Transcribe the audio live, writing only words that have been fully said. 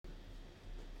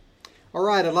All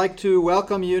right, I'd like to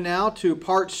welcome you now to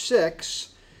part 6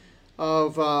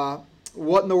 of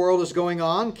What in the World is Going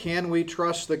On? Can We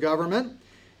Trust the Government?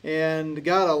 And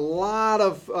got a lot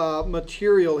of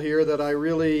material here that I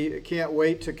really can't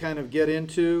wait to kind of get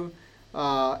into.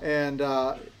 And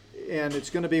it's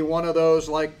going to be one of those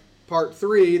like part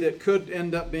 3 that could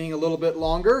end up being a little bit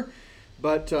longer.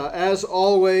 But as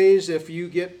always, if you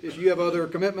have other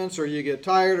commitments or you get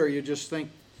tired or you just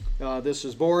think this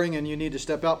is boring and you need to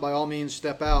step out, by all means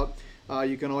step out.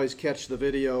 You can always catch the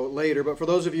video later. But for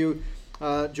those of you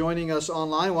joining us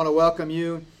online, I want to welcome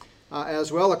you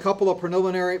as well. A couple of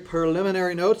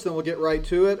preliminary notes, then we'll get right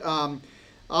to it.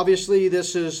 Obviously,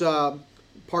 this is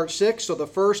part 6, so the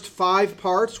first 5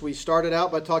 parts, we started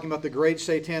out by talking about the Great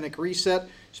Satanic Reset.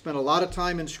 Spent a lot of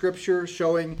time in Scripture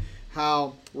showing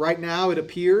how right now it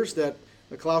appears that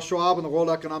Klaus Schwab and the World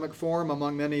Economic Forum,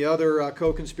 among many other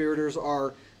co-conspirators,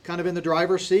 are kind of in the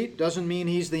driver's seat. Doesn't mean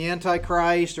he's the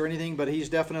Antichrist or anything, but he's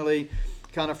definitely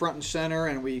kind of front and center,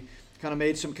 and we kind of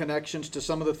made some connections to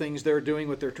some of the things they're doing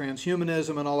with their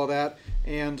transhumanism and all of that,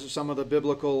 and some of the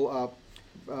biblical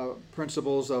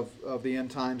principles of the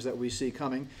end times that we see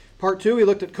coming. Part 2, we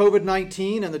looked at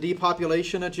COVID-19 and the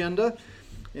depopulation agenda,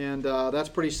 and that's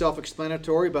pretty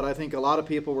self-explanatory, but I think a lot of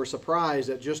people were surprised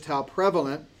at just how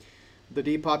prevalent the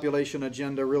depopulation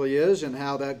agenda really is, and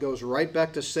how that goes right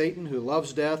back to Satan, who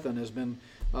loves death and has been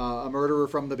a murderer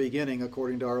from the beginning,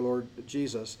 according to our Lord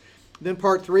Jesus. Then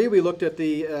part 3, we looked at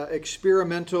the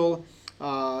experimental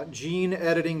gene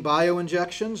editing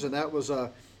bioinjections, and that was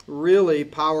a really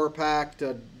power-packed,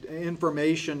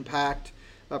 information-packed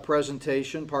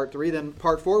presentation, part 3. Then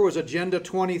part 4 was Agenda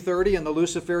 2030 and the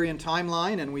Luciferian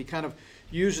timeline, and we kind of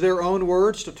used their own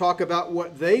words to talk about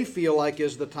what they feel like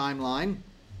is the timeline,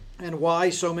 and why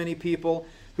so many people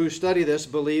who study this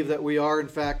believe that we are, in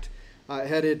fact,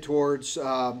 headed towards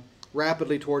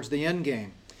rapidly towards the end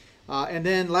game. And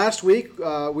then last week,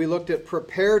 we looked at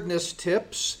preparedness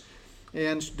tips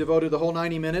and devoted the whole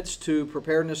 90 minutes to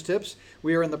preparedness tips.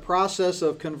 We are in the process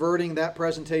of converting that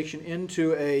presentation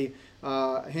into a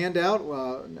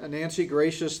handout. Nancy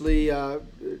graciously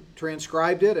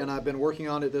transcribed it, and I've been working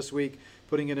on it this week,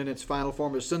 putting it in its final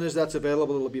form. As soon as that's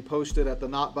available, it'll be posted at the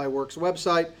Not by Works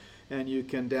website, and you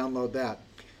can download that.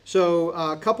 So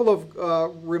a couple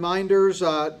of reminders.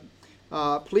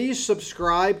 Please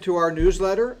subscribe to our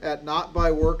newsletter at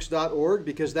notbyworks.org,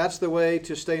 because that's the way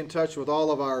to stay in touch with all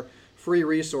of our free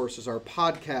resources, our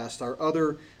podcasts, our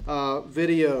other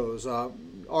videos,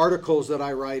 articles that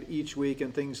I write each week,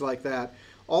 and things like that.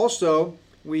 Also,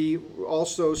 we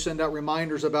also send out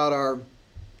reminders about our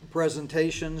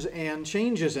presentations and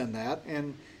changes in that,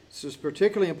 and this is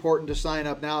particularly important to sign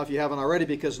up now if you haven't already,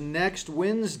 because next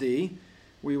Wednesday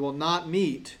we will not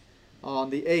meet on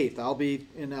the 8th. I'll be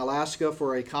in Alaska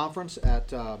for a conference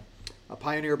at a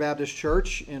Pioneer Baptist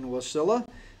Church in Wasilla.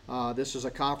 This is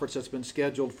a conference that's been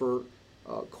scheduled for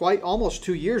quite almost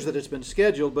 2 years that it's been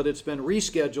scheduled, but it's been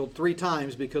rescheduled 3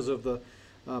 times because of the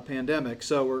pandemic.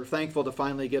 So we're thankful to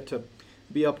finally get to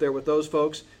be up there with those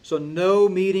folks. So no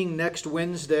meeting next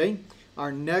Wednesday.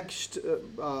 Our next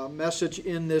message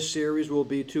in this series will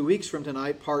be 2 weeks from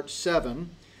tonight, part 7.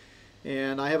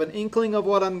 And I have an inkling of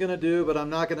what I'm going to do, but I'm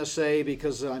not going to say,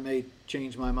 because I may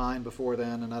change my mind before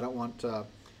then, and I don't want to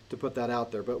put that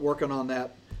out there. But working on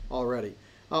that already.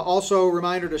 Also, a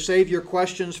reminder to save your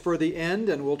questions for the end,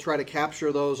 and we'll try to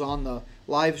capture those on the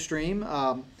live stream.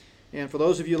 And for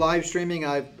those of you live streaming,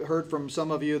 I've heard from some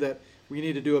of you that we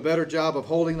need to do a better job of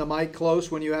holding the mic close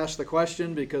when you ask the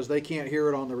question, because they can't hear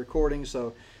it on the recording,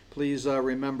 so please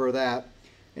remember that.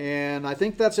 And I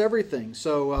think that's everything.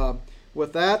 So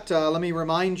with that, let me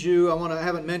remind you, I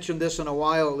haven't mentioned this in a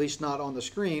while, at least not on the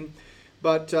screen,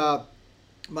 but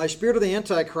my Spirit of the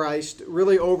Antichrist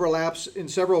really overlaps in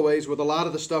several ways with a lot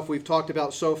of the stuff we've talked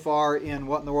about so far in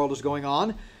What in the World is Going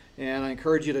On. And I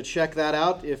encourage you to check that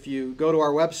out. If you go to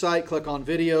our website, click on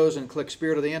videos, and click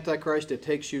Spirit of the Antichrist, it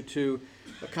takes you to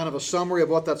a kind of a summary of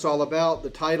what that's all about, the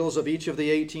titles of each of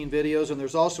the 18 videos, and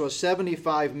there's also a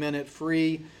 75-minute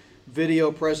free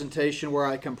video presentation where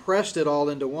I compressed it all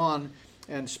into one,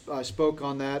 and I spoke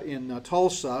on that in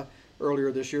Tulsa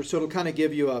earlier this year. So it'll kind of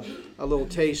give you a little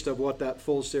taste of what that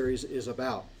full series is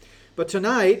about. But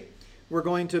tonight, we're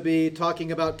going to be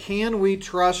talking about, can we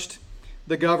trust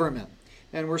the government?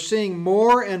 And we're seeing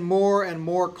more and more and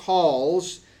more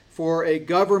calls for a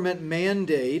government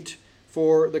mandate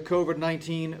for the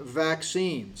COVID-19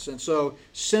 vaccines. And so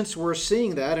since we're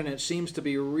seeing that, and it seems to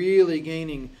be really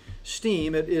gaining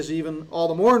steam, it is even all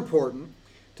the more important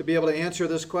to be able to answer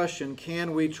this question,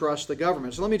 can we trust the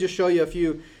government? So let me just show you a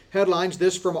few headlines.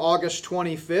 This from August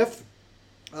 25th.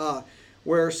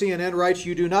 where CNN writes,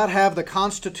 "You do not have the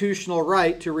constitutional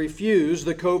right to refuse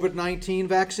the COVID-19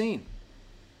 vaccine."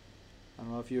 I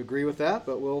don't know if you agree with that,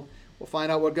 but we'll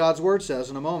find out what God's Word says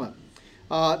in a moment.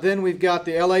 Then we've got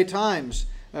the LA Times.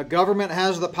 Government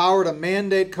has the power to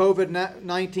mandate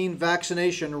COVID-19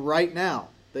 vaccination right now.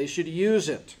 They should use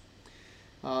it.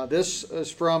 This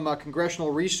is from a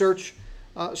Congressional Research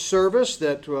Service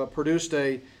that produced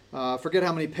I forget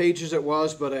how many pages it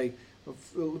was, but a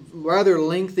rather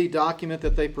lengthy document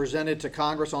that they presented to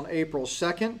Congress on April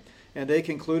 2nd, and they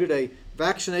concluded a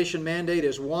vaccination mandate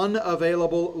is one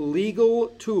available legal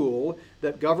tool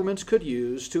that governments could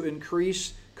use to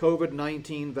increase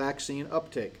COVID-19 vaccine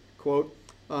uptake, quote,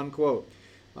 unquote.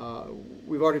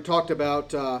 We've already talked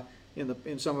about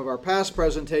in some of our past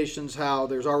presentations how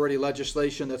there's already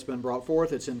legislation that's been brought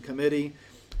forth. It's in committee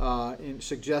in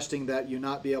suggesting that you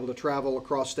not be able to travel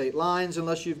across state lines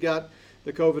unless you've got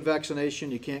the COVID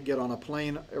vaccination. You can't get on a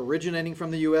plane originating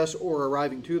from the U.S. or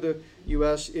arriving to the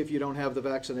U.S. if you don't have the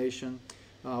vaccination.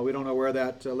 We don't know where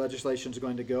that legislation is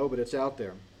going to go, but it's out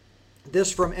there.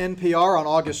 This from NPR on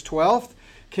August 12th.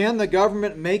 Can the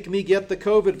government make me get the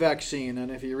COVID vaccine?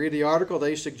 And if you read the article,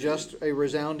 they suggest a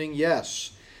resounding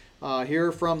yes.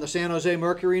 Here from the San Jose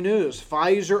Mercury News.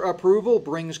 Pfizer approval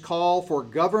brings call for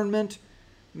government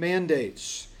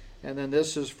mandates. And then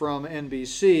this is from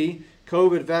NBC.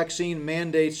 COVID vaccine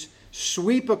mandates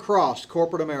sweep across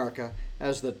corporate America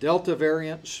as the Delta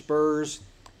variant spurs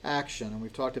action. And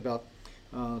we've talked about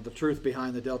the truth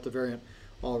behind the Delta variant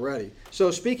already. So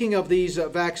speaking of these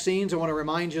vaccines, I want to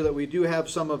remind you that we do have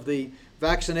some of the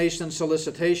vaccination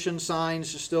solicitation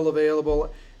signs still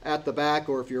available at the back,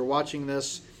 or if you're watching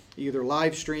this either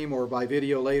live stream or by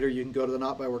video later, you can go to the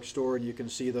Not by Works store and you can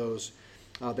see those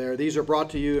there. These are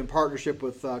brought to you in partnership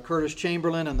with Curtis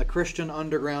Chamberlain and the Christian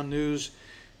Underground News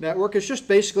Network. It's just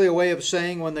basically a way of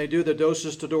saying when they do the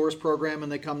Doses to Doors program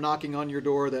and they come knocking on your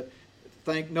door that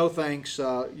no thanks,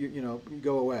 you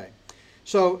go away.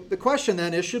 So the question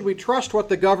then is, should we trust what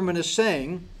the government is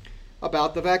saying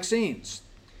about the vaccines?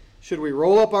 Should we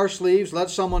roll up our sleeves,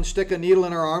 let someone stick a needle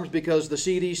in our arms because the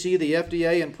CDC, the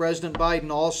FDA, and President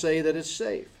Biden all say that it's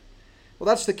safe? Well,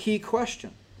 that's the key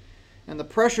question. And the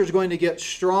pressure is going to get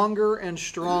stronger and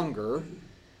stronger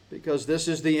because this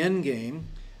is the end game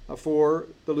for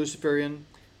the Luciferian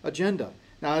agenda.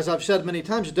 Now, as I've said many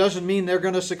times, it doesn't mean they're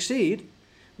going to succeed.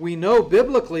 We know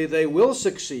biblically they will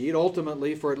succeed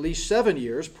ultimately for at least 7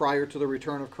 years prior to the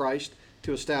return of Christ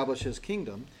to establish his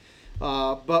kingdom.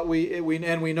 But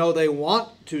we know they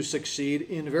want to succeed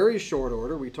in very short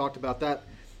order. We talked about that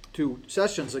 2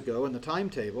 sessions ago in the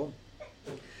timetable.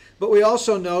 But we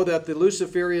also know that the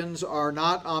Luciferians are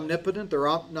not omnipotent. They're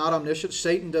not omniscient.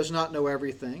 Satan does not know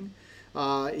everything.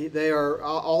 They are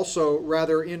also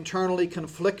rather internally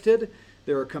conflicted.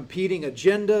 There are competing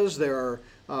agendas. There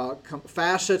are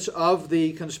facets of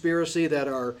the conspiracy that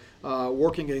are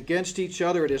working against each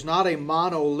other. It is not a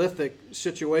monolithic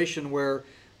situation where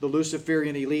the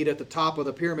Luciferian elite at the top of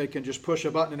the pyramid can just push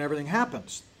a button and everything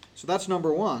happens. So that's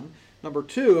number one. Number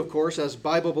two, of course, as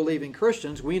Bible-believing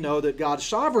Christians, we know that God's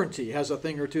sovereignty has a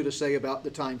thing or two to say about the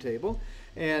timetable.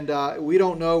 And we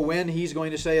don't know when he's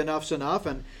going to say enough's enough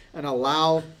and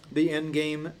allow the end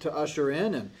game to usher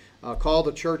in and call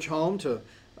the church home to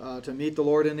meet the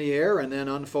Lord in the air and then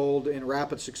unfold in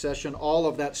rapid succession all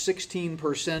of that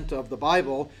 16% of the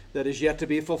Bible that is yet to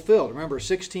be fulfilled. Remember,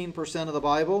 16% of the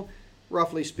Bible,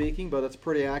 roughly speaking, but it's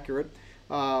pretty accurate,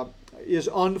 is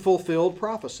unfulfilled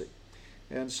prophecy.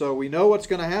 And so we know what's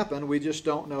going to happen. We just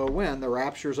don't know when. The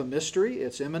rapture is a mystery.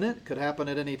 It's imminent. It could happen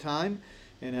at any time.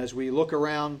 And as we look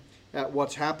around at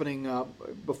what's happening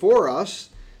before us,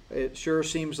 it sure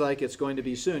seems like it's going to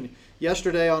be soon.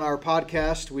 Yesterday on our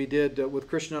podcast we did with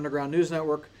Christian Underground News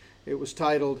Network, it was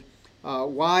titled,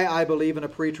 Why I Believe in a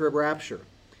Pre-Trib Rapture.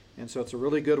 And so it's a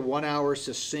really good 1-hour,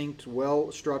 succinct,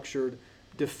 well-structured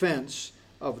defense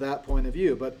of that point of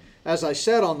view. But as I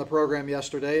said on the program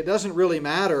yesterday, it doesn't really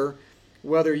matter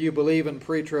whether you believe in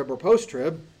pre-trib or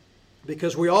post-trib,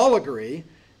 because we all agree,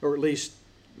 or at least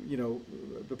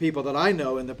the people that I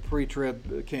know in the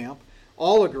pre-trib camp,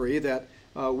 all agree that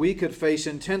we could face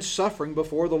intense suffering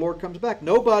before the Lord comes back.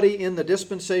 Nobody in the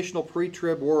dispensational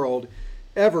pre-trib world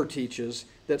ever teaches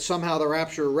that somehow the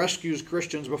rapture rescues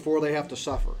Christians before they have to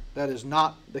suffer. That is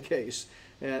not the case.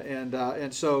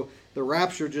 And so the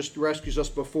rapture just rescues us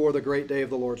before the great day of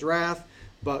the Lord's wrath.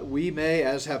 But we may,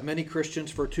 as have many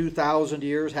Christians for 2,000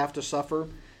 years, have to suffer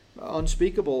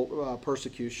unspeakable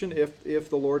persecution if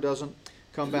the Lord doesn't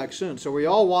come back soon. So we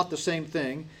all want the same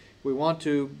thing. We want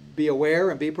to be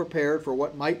aware and be prepared for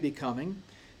what might be coming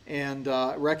and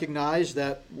recognize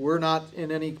that we're not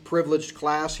in any privileged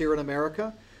class here in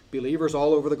America. believers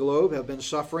all over the globe have been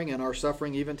suffering and are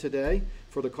suffering even today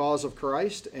for the cause of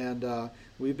Christ, and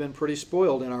we've been pretty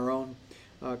spoiled in our own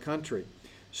country.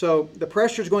 So the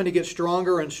pressure is going to get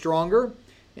stronger and stronger,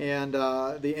 and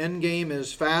the end game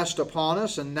is fast upon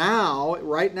us, and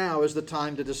right now is the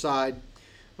time to decide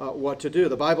what to do.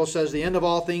 The Bible says the end of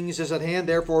all things is at hand,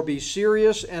 therefore be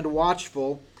serious and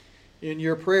watchful in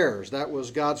your prayers. That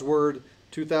was God's word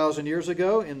 2,000 years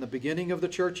ago in the beginning of the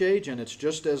church age, and it's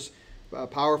just as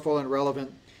powerful and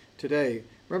relevant today.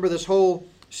 Remember, this whole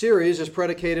series is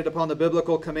predicated upon the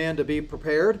biblical command to be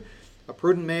prepared. A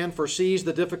prudent man foresees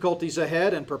the difficulties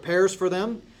ahead and prepares for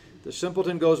them. The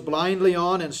simpleton goes blindly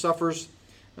on and suffers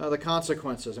the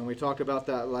consequences, and we talked about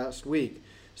that last week.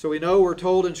 So we know we're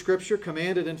told in Scripture,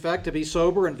 commanded in fact, to be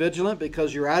sober and vigilant,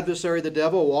 because your adversary the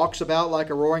devil walks about like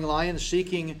a roaring lion,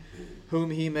 seeking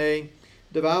whom he may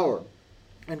devour.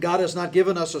 And God has not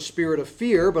given us a spirit of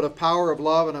fear, but of power, of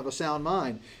love, and of a sound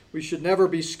mind. We should never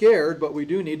be scared, but we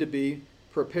do need to be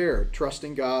prepared,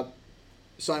 trusting God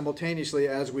simultaneously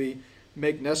as we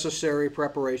make necessary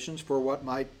preparations for what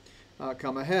might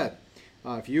come ahead.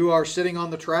 If you are sitting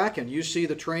on the track and you see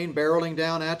the train barreling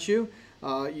down at you,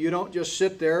 you don't just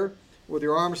sit there with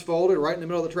your arms folded right in the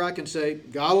middle of the track and say,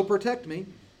 God will protect me.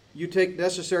 You take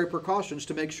necessary precautions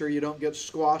to make sure you don't get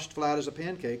squashed flat as a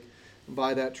pancake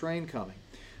by that train coming.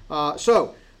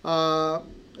 So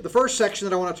the first section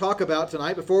that I want to talk about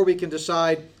tonight, before we can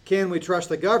decide can we trust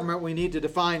the government, we need to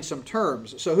define some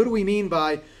terms. So who do we mean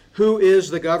by who is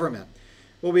the government?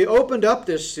 Well, we opened up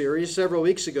this series several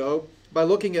weeks ago by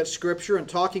looking at Scripture and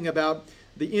talking about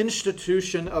the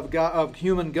institution of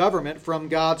human government from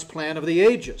God's plan of the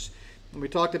ages. And we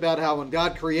talked about how when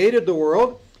God created the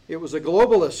world, it was a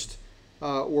globalist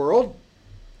world.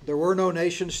 There were no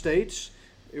nation states.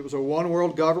 It was a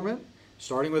one-world government,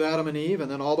 starting with Adam and Eve,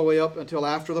 and then all the way up until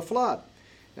after the flood.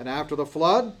 And after the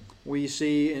flood, we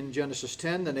see in Genesis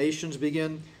 10, the nations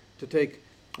begin to take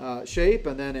shape.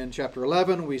 And then in chapter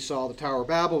 11, we saw the Tower of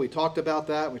Babel. We talked about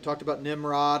that. We talked about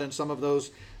Nimrod and some of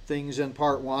those things in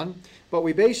part 1. But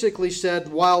we basically said,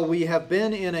 while we have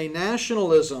been in a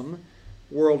nationalism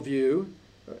worldview,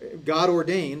 God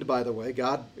ordained, by the way,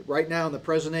 God, right now in the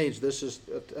present age, this is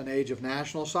an age of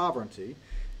national sovereignty,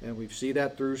 and we see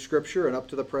that through Scripture and up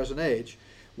to the present age.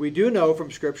 We do know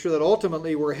from Scripture that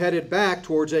ultimately we're headed back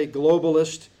towards a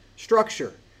globalist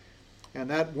structure. And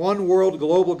that one world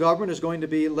global government is going to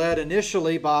be led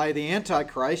initially by the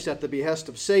Antichrist at the behest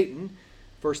of Satan.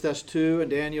 1 Thess 2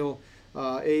 and Daniel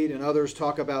 8 and others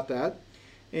talk about that.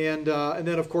 And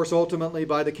then, of course, ultimately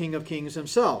by the King of Kings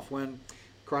himself, when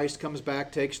Christ comes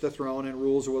back, takes the throne, and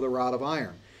rules with a rod of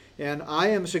iron. And I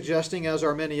am suggesting, as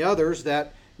are many others,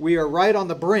 that we are right on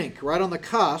the brink, right on the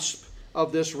cusp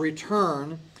of this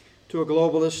return to a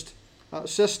globalist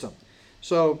system.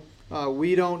 So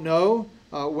we don't know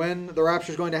when the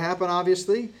rapture is going to happen,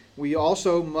 obviously. We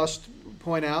also must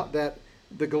point out that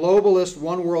the globalist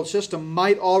one-world system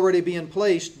might already be in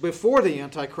place before the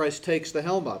Antichrist takes the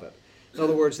helm of it. In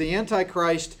other words, the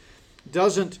Antichrist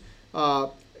doesn't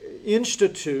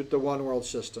institute the one-world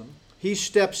system. He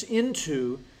steps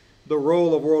into the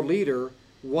role of world leader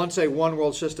once a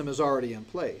one-world system is already in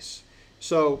place.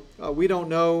 So we don't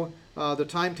know the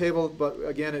timetable, but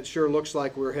again, it sure looks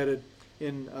like we're headed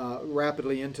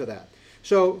rapidly into that.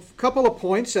 So a couple of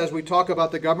points as we talk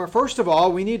about the government. First of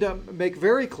all, we need to make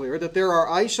very clear that there are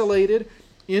isolated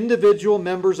individual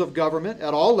members of government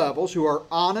at all levels who are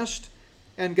honest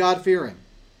and God-fearing.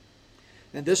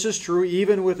 And this is true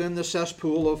even within the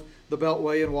cesspool of the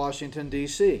Beltway in Washington,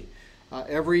 D.C.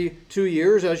 Every 2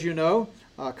 years, as you know,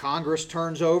 Congress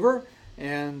turns over,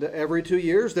 and every 2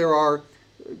 years there are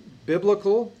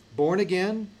biblical,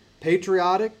 born-again,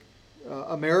 patriotic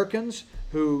Americans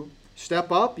who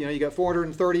step up. You got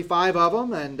 435 of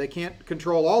them, and they can't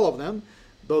control all of them,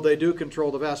 though they do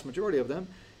control the vast majority of them.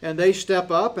 And they step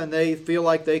up, and they feel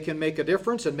like they can make a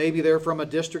difference, and maybe they're from a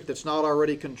district that's not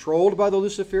already controlled by the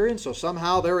Luciferians, so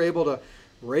somehow they're able to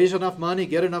raise enough money,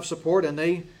 get enough support, and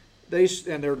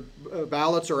their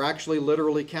ballots are actually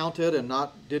literally counted and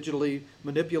not digitally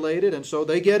manipulated, and so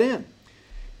they get in.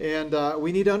 And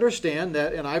we need to understand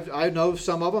that, and I know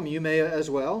some of them, you may as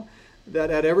well,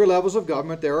 that at every levels of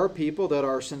government there are people that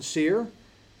are sincere,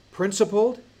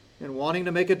 principled, and wanting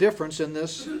to make a difference in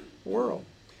this world.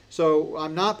 So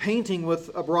I'm not painting with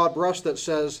a broad brush that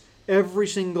says every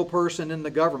single person in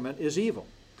the government is evil.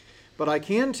 But I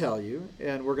can tell you,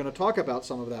 and we're going to talk about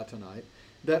some of that tonight,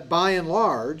 that by and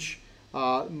large,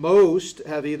 most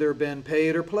have either been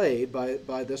paid or played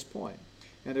by this point.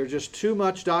 And there's just too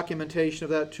much documentation of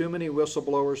that, too many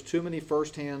whistleblowers, too many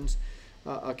first-hand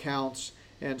accounts.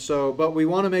 And so, but we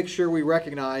want to make sure we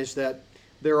recognize that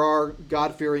there are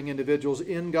God-fearing individuals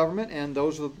in government, and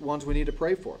those are the ones we need to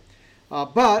pray for.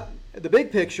 But the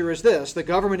big picture is this: the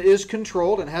government is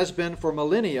controlled and has been for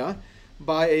millennia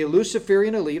by a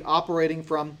Luciferian elite operating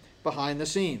from behind the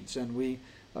scenes. And we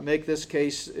make this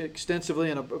case extensively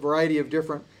in a variety of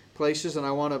different places, and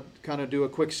I want to kind of do a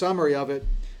quick summary of it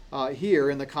here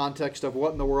in the context of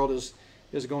what in the world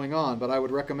is going on. But I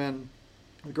would recommend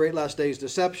The Great Last Days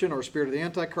Deception, or Spirit of the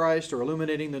Antichrist, or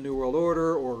Illuminating the New World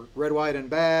Order, or Red, White, and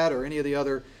Bad, or any of the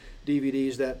other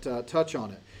DVDs that touch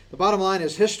on it. The bottom line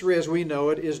is history as we know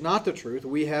it is not the truth.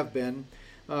 We have been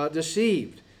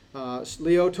deceived.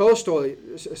 Leo Tolstoy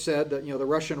said, that, the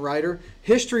Russian writer,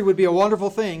 history would be a wonderful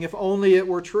thing if only it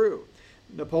were true.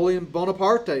 Napoleon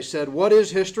Bonaparte said, what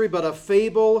is history but a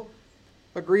fable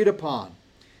agreed upon?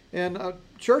 And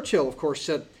Churchill, of course,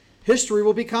 said, history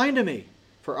will be kind to me,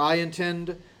 for I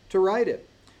intend to write it.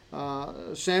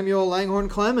 Samuel Langhorne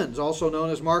Clemens, also known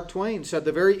as Mark Twain, said,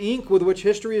 the very ink with which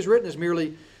history is written is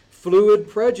merely fluid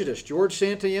prejudice. George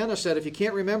Santayana said, if you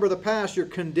can't remember the past, you're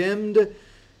condemned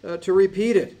to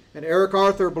repeat it. And Eric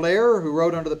Arthur Blair, who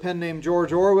wrote under the pen name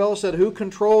George Orwell, said, who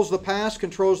controls the past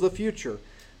controls the future.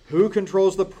 Who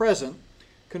controls the present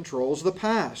controls the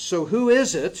past. So who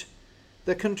is it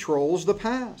that controls the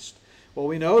past? Well,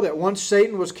 we know that once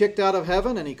Satan was kicked out of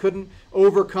heaven and he couldn't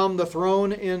overcome the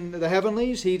throne in the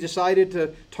heavenlies, he decided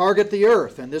to target the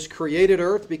earth, and this created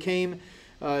earth became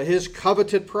his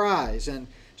coveted prize. And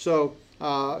so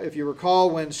if you recall,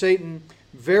 when Satan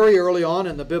very early on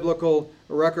in the biblical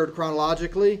record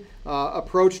chronologically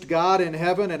approached God in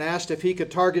heaven and asked if he could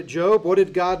target Job, what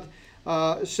did God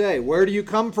say? Where do you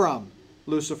come from,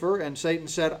 Lucifer? And Satan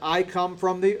said, I come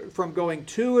from going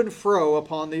to and fro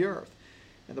upon the earth.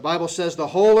 And the Bible says the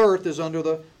whole earth is under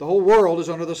the whole world is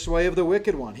under the sway of the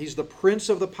wicked one. He's the prince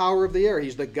of the power of the air.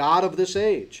 He's the god of this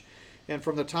age. And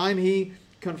from the time he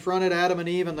confronted Adam and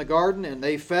Eve in the garden and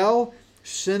they fell,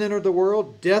 sin entered the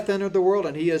world, death entered the world,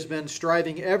 and he has been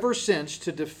striving ever since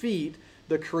to defeat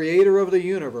the creator of the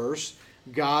universe,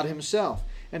 God himself.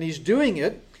 And he's doing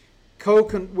it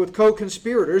with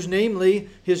co-conspirators, namely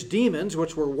his demons,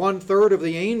 which were 1/3 of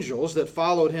the angels that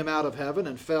followed him out of heaven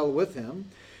and fell with him,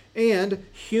 and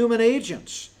human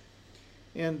agents.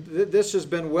 And this has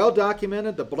been well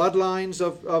documented, the bloodlines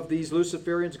of these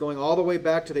Luciferians going all the way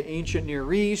back to the ancient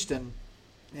Near East, and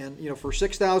for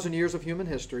 6,000 years of human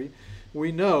history,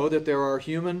 we know that there are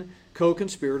human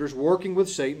co-conspirators working with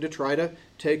Satan to try to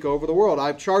take over the world.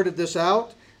 I've charted this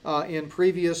out in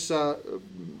previous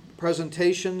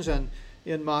presentations and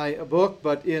in my book,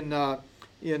 but in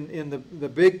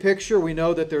the big picture, we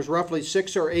know that there's roughly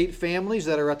 6 or 8 families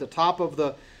that are at the top of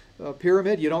the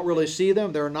pyramid. You don't really see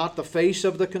them. They're not the face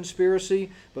of the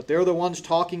conspiracy, but they're the ones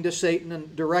talking to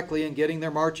Satan directly and getting their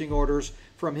marching orders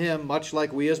from him, much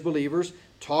like we as believers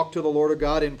talk to the Lord of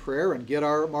God in prayer and get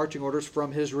our marching orders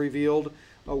from his revealed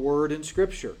word in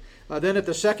Scripture. Then at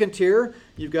the second tier,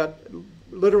 you've got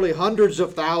literally hundreds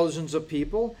of thousands of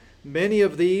people. Many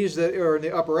of these that are in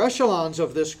the upper echelons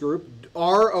of this group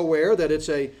are aware that it's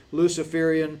a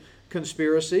Luciferian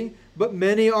conspiracy, but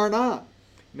many are not.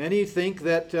 Many think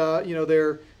that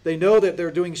they know that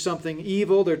they're doing something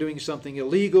evil, they're doing something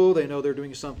illegal, they know they're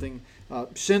doing something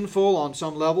sinful on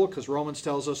some level, because Romans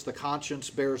tells us the conscience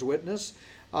bears witness,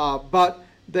 but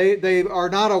they are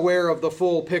not aware of the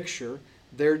full picture.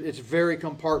 It's very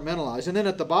compartmentalized. And then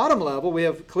at the bottom level, we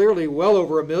have clearly well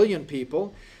over 1 million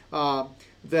people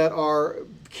that are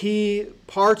key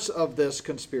parts of this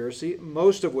conspiracy,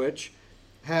 most of which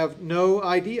have no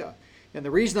idea. And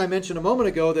the reason I mentioned a moment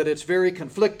ago that it's very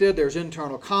conflicted, there's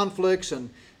internal conflicts and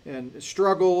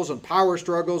struggles and power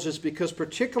struggles, is because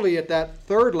particularly at that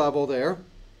third level there,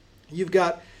 you've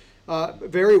got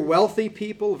very wealthy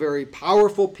people, very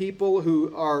powerful people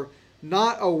who are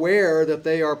not aware that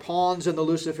they are pawns in the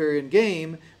Luciferian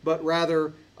game, but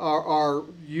rather are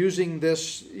using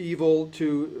this evil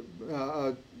to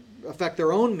affect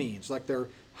their own means, like they're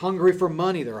hungry for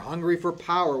money, they're hungry for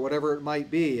power, whatever it might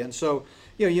be. And so,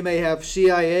 you may have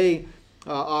CIA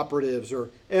operatives or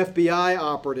FBI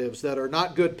operatives that are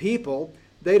not good people.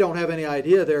 They don't have any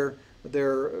idea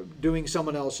they're doing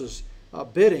someone else's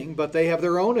bidding, but they have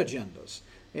their own agendas.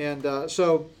 And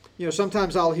so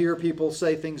sometimes I'll hear people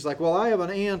say things like, well, I have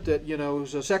an aunt that,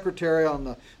 who's a secretary on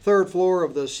the 3rd floor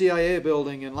of the CIA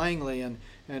building in Langley,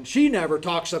 and she never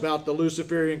talks about the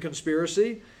Luciferian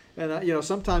conspiracy. And,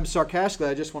 sometimes sarcastically,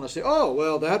 I just want to say, oh,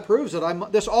 well, that proves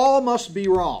that this all must be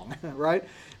wrong, right?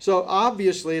 So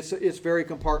obviously, it's very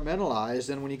compartmentalized.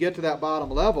 And when you get to that bottom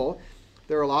level,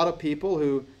 there are a lot of people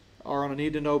who are on a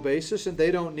need-to-know basis, and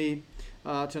they don't need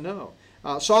to know.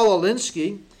 Saul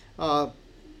Alinsky,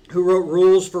 who wrote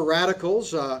Rules for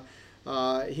Radicals,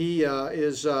 He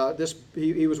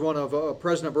was one of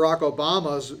President Barack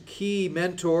Obama's key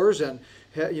mentors, and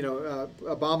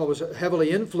Obama was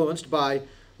heavily influenced by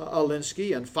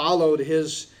Alinsky and followed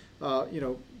his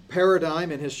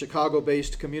paradigm in his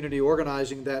Chicago-based community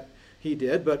organizing that he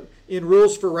did. But in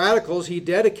Rules for Radicals, he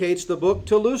dedicates the book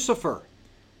to Lucifer.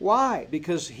 Why?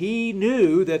 Because he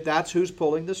knew that that's who's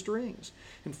pulling the strings.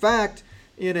 In fact,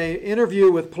 in an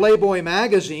interview with Playboy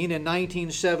magazine in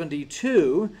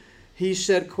 1972, he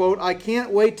said, quote, "I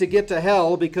can't wait to get to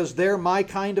hell because they're my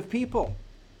kind of people."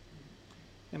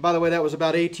 And by the way, that was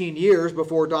about 18 years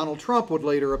before Donald Trump would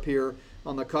later appear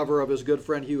on the cover of his good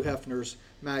friend Hugh Hefner's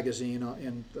magazine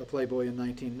in Playboy in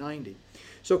 1990.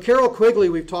 So Carroll Quigley,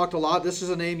 we've talked a lot. This is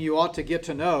a name you ought to get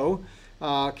to know.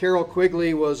 Carroll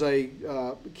Quigley was a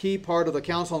key part of the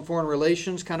Council on Foreign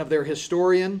Relations, kind of their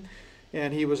historian,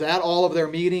 and he was at all of their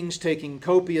meetings taking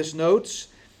copious notes,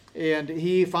 and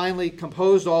he finally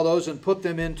composed all those and put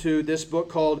them into this book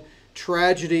called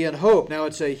Tragedy and Hope. Now,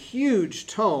 it's a huge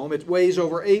tome. It weighs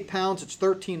over 8 pounds. It's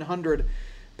 1,300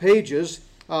 pages.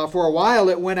 For a while,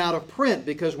 it went out of print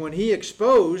because when he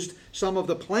exposed some of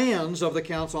the plans of the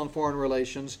Council on Foreign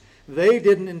Relations, they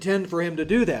didn't intend for him to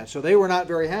do that. So they were not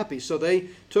very happy. So they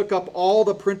took up all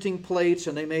the printing plates,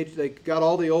 and they got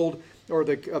all the old or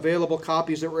the available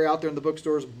copies that were out there in the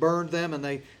bookstores, burned them, and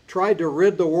they tried to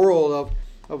rid the world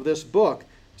of this book.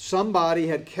 Somebody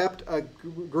had kept a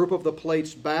group of the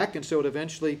plates back, and so it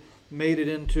eventually made it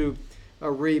into a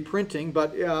reprinting.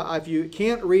 But if you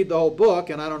can't read the whole book,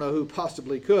 and I don't know who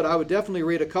possibly could, I would definitely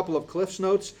read a couple of Cliff's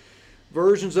Notes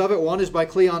versions of it. One is by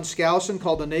Cleon Skousen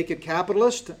called The Naked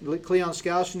Capitalist. Cleon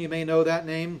Skousen, you may know that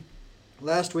name.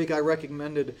 Last week I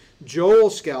recommended Joel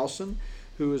Skousen,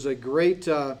 who is a great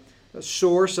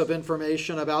source of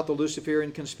information about the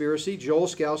Luciferian conspiracy. Joel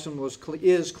Skousen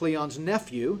is Cleon's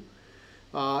nephew.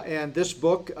 And this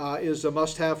book is a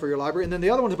must-have for your library. And then the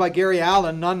other one is by Gary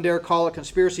Allen, None Dare Call It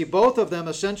Conspiracy. Both of them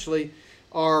essentially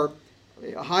are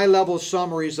high-level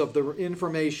summaries of the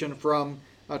information from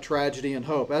Tragedy and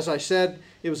Hope. As I said,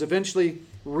 it was eventually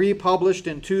republished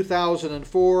in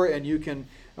 2004, and you can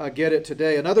get it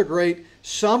today. Another great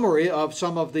summary of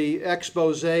some of the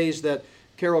exposés that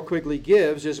Carroll Quigley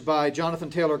gives is by Jonathan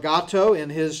Taylor Gatto in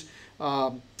his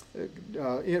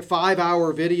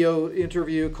 5-hour video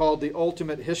interview called The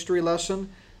Ultimate History Lesson.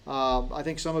 I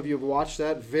think some of you have watched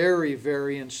that. Very,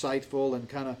 very insightful and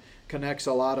kind of connects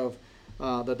a lot of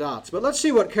the dots. But let's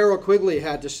see what Carroll Quigley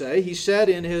had to say. He said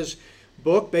in his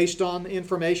book, based on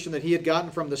information that he had gotten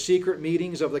from the secret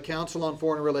meetings of the Council on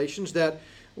Foreign Relations, that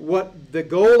what the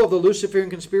goal of the Luciferian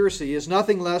conspiracy is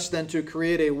nothing less than to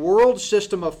create a world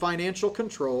system of financial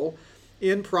control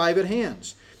in private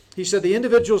hands. He said the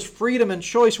individual's freedom and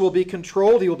choice will be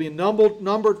controlled. He will be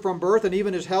numbered from birth, and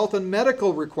even his health and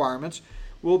medical requirements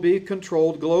will be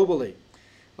controlled globally.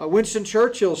 Winston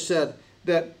Churchill said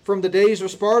that from the days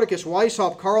of Spartacus,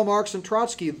 Weishaupt, Karl Marx, and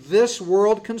Trotsky, this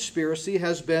world conspiracy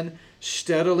has been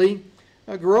steadily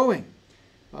growing.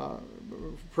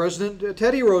 President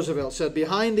Teddy Roosevelt said,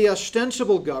 behind the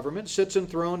ostensible government sits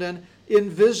enthroned an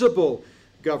invisible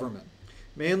government.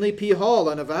 Manly P. Hall,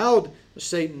 an avowed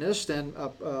Satanist and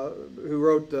who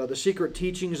wrote The Secret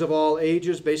Teachings of All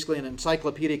Ages, basically an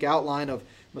encyclopedic outline of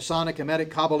Masonic, Hermetic,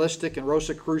 Kabbalistic, and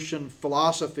Rosicrucian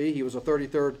philosophy. He was a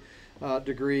 33rd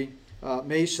degree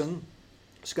Mason,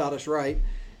 Scottish Rite.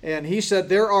 And he said,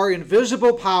 there are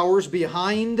invisible powers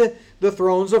behind the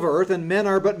thrones of earth, and men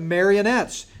are but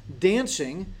marionettes,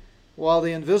 dancing while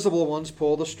the invisible ones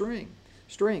pull the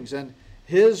strings. And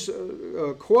his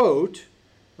quote,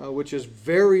 which is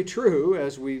very true,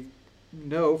 as we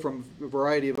know from a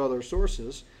variety of other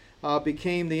sources,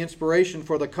 became the inspiration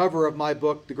for the cover of my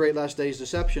book, The Great Last Days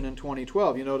Deception, in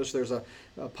 2012. You notice there's a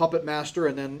puppet master,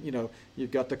 and then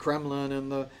you've got the Kremlin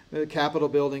and the Capitol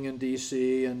building in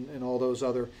D.C. and all those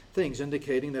other things,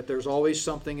 indicating that there's always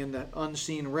something in the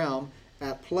unseen realm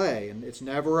at play, and it's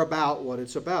never about what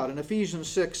it's about. And Ephesians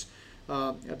 6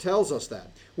 tells us that.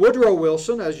 Woodrow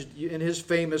Wilson, as in his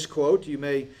famous quote, you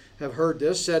may have heard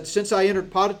this, said, since I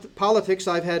entered politics,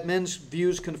 I've had men's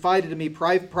views confided to me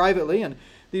privately, and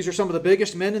these are some of the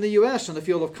biggest men in the U.S. in the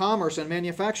field of commerce and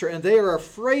manufacture, and they are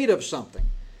afraid of something.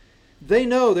 They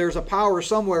know there's a power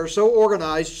somewhere so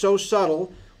organized, so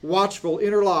subtle, watchful,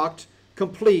 interlocked,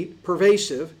 complete,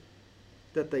 pervasive,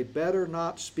 that they better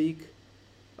not speak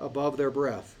above their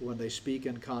breath when they speak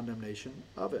in condemnation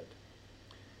of it.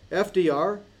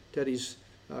 FDR, Teddy's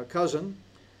cousin,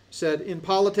 said, in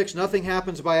politics, nothing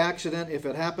happens by accident. If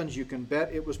it happens, you can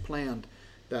bet it was planned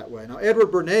that way. Now,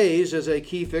 Edward Bernays is a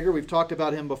key figure. We've talked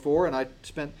about him before, and I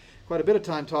spent quite a bit of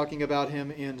time talking about him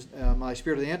in my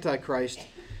Spirit of the Antichrist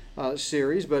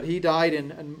series, but he died in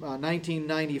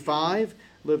 1995,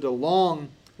 lived a long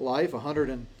life,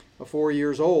 104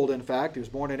 years old, in fact. He was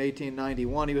born in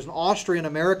 1891. He was an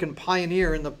Austrian-American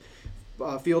pioneer in the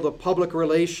field of public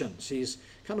relations. He's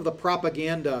kind of the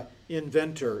propaganda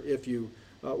inventor, if you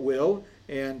will,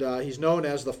 and he's known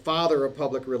as the father of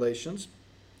public relations.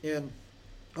 And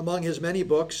among his many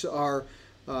books are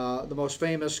the most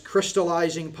famous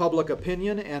Crystallizing Public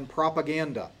Opinion and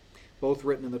Propaganda, both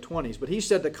written in the 20s. But he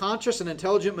said the conscious and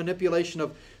intelligent manipulation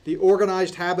of the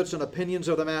organized habits and opinions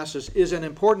of the masses is an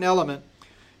important element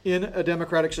in a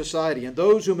democratic society. And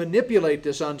those who manipulate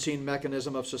this unseen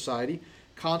mechanism of society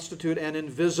constitute an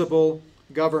invisible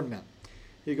government.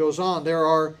 He goes on, there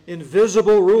are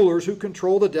invisible rulers who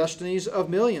control the destinies of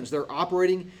millions. They're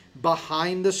operating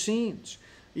behind the scenes.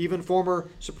 Even former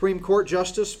Supreme Court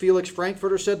Justice Felix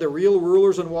Frankfurter said the real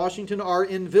rulers in Washington are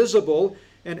invisible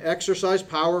and exercise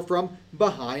power from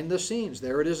behind the scenes.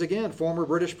 There it is again. Former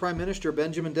British Prime Minister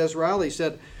Benjamin Disraeli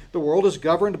said the world is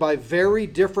governed by very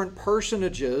different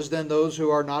personages than those who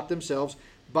are not themselves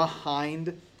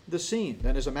behind the scene,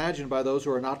 than is imagined by those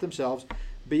who are not themselves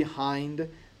behind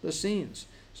the scenes.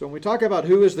 So when we talk about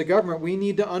who is the government, we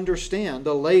need to understand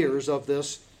the layers of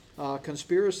this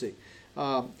conspiracy.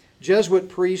 Jesuit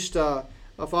priest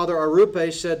Father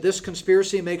Arrupe said this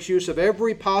conspiracy makes use of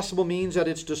every possible means at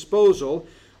its disposal,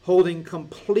 holding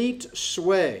complete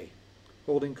sway.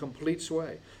 Holding complete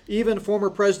sway. Even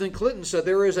former President Clinton said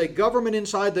there is a government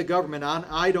inside the government and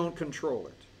I don't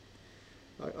control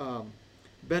it.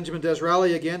 Benjamin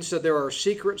Disraeli again said there are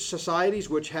secret societies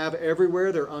which have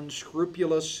everywhere their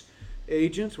unscrupulous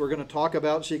agents. We're going to talk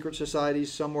about secret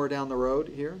societies somewhere down the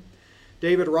road here.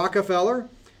 David Rockefeller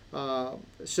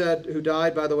said, who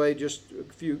died, by the way, just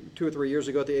 2 or 3 years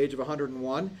ago at the age of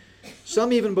 101.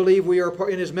 Some even believe we are,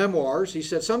 in his memoirs, he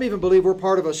said, some even believe we're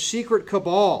part of a secret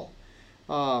cabal,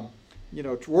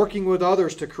 working with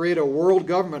others to create a world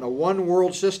government, a one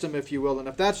world system, if you will. And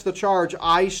if that's the charge,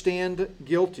 I stand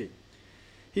guilty.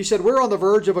 He said, we're on the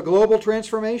verge of a global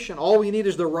transformation. All we need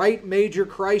is the right major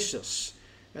crisis,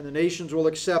 and the nations will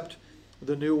accept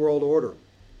the new world order.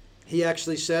 He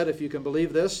actually said, if you can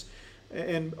believe this,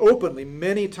 and openly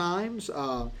many times,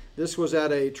 this was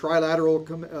at a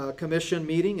Trilateral Commission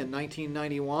meeting in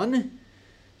 1991,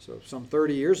 so some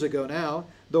 30 years ago now.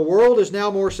 The world is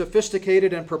now more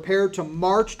sophisticated and prepared to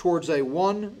march towards a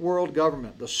one world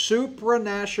government. The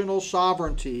supranational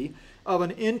sovereignty of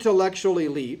an intellectual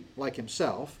elite, like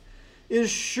himself, is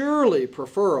surely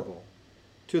preferable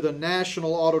to the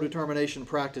national autodetermination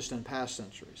practiced in past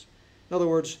centuries. In other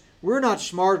words, we're not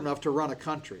smart enough to run a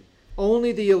country.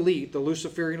 Only the elite, the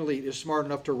Luciferian elite, is smart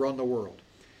enough to run the world.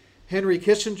 Henry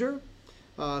Kissinger,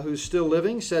 who's still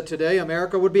living, said today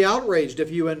America would be outraged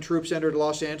if UN troops entered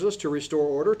Los Angeles to restore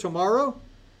order. Tomorrow,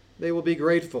 they will be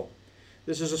grateful.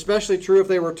 This is especially true if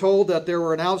they were told that there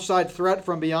were an outside threat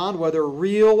from beyond, whether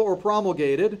real or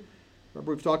promulgated.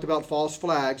 Remember, we've talked about false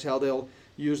flags, how they'll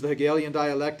use the Hegelian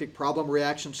dialectic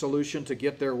problem-reaction solution to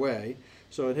get their way.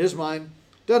 So in his mind,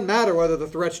 it doesn't matter whether the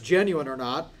threat's genuine or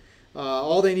not.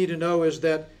 All they need to know is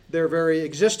that their very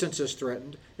existence is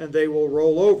threatened, and they will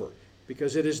roll over.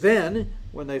 Because it is then,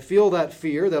 when they feel that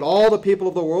fear, that all the people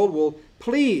of the world will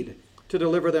plead to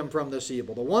deliver them from this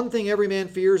evil. The one thing every man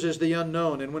fears is the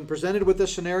unknown, and when presented with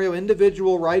this scenario,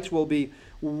 individual rights will be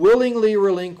willingly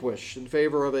relinquished in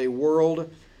favor of a world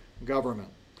government.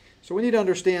 So we need to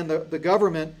understand that the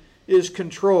government is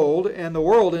controlled, and the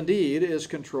world indeed is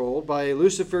controlled by a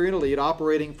Luciferian elite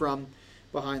operating from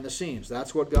behind the scenes.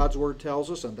 That's what God's Word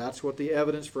tells us, and that's what the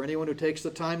evidence for anyone who takes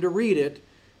the time to read it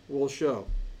will show.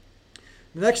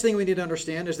 The next thing we need to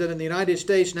understand is that in the United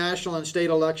States, national and state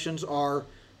elections are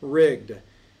rigged.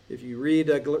 If you read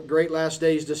Great Last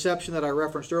Days Deception that I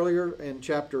referenced earlier in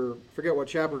chapter, forget what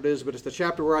chapter it is, but it's the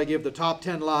chapter where I give the top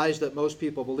 10 lies that most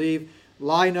people believe.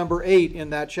 Lie number 8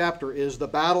 in that chapter is the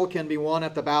battle can be won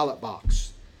at the ballot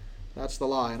box. That's the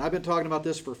lie. And I've been talking about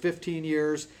this for 15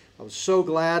 years. I was so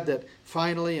glad that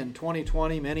finally in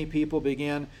 2020 many people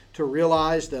began to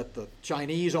realize that the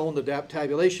Chinese own the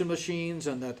tabulation machines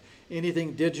and that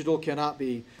anything digital cannot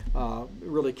be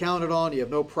really counted on. You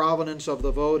have no provenance of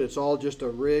the vote. It's all just a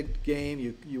rigged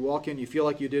game. You walk in, you feel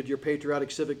like you did your patriotic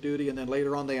civic duty, and then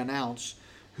later on they announce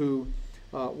who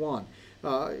won.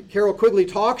 Carol Quigley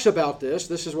talks about this.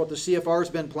 This is what the CFR has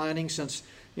been planning since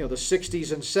the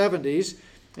 60s and 70s.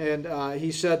 And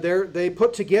he said they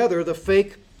put together the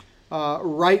fake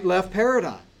right-left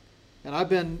paradigm. And I've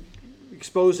been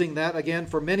exposing that again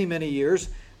for many, many years.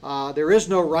 There is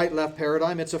no right-left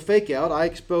paradigm. It's a fake-out.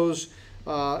 I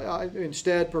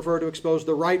instead prefer to expose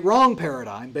the right-wrong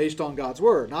paradigm based on God's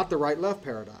Word, not the right-left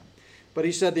paradigm. But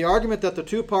he said the argument that the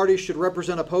two parties should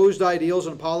represent opposed ideals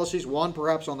and policies, one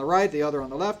perhaps on the right, the other on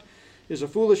the left, is a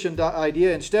foolish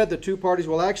idea. Instead, the two parties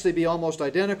will actually be almost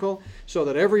identical, so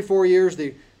that every 4 years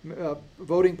the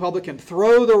voting public can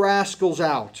throw the rascals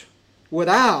out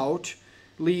without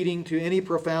leading to any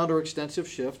profound or extensive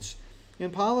shifts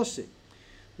in policy.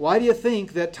 Why do you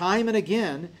think that time and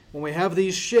again, when we have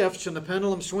these shifts and the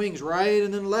pendulum swings right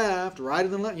and then left, right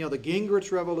and then left, the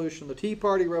Gingrich Revolution, the Tea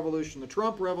Party Revolution, the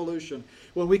Trump Revolution,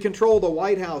 when we control the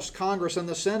White House, Congress, and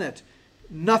the Senate,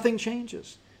 nothing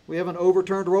changes. We haven't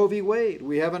overturned Roe v. Wade.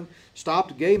 We haven't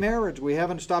stopped gay marriage. We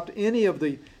haven't stopped any of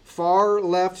the far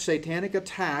left satanic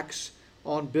attacks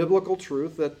on biblical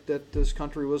truth that this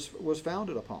country was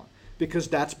founded upon, because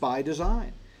that's by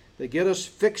design. They get us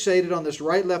fixated on this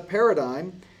right-left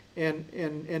paradigm,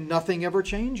 and nothing ever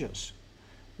changes.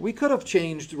 We could have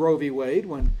changed Roe v. Wade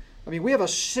we have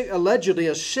allegedly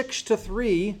a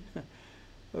 6-3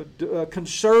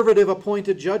 conservative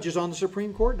appointed judges on the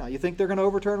Supreme Court now. You think they're going to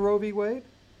overturn Roe v. Wade?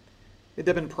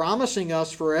 They've been promising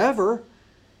us forever,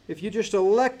 if you just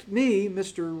elect me,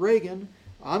 Mr. Reagan,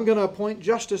 I'm going to appoint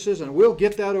justices and we'll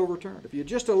get that overturned. If you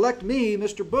just elect me,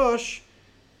 Mr. Bush,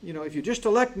 if you just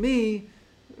elect me,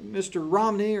 Mr.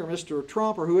 Romney or Mr.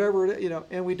 Trump or whoever,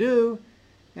 and we do.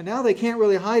 And now they can't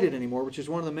really hide it anymore, which is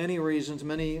one of the many reasons,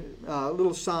 many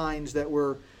little signs that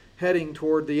we're heading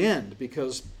toward the end,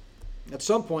 because at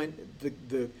some point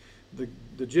the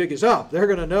jig is up. They're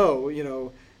going to know,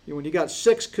 when you got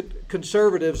 6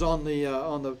 conservatives on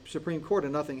the Supreme Court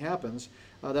and nothing happens,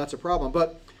 that's a problem.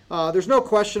 But there's no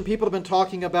question people have been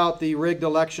talking about the rigged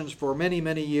elections for many,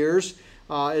 many years.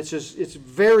 It's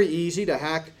very easy to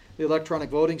hack the electronic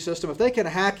voting system. If they can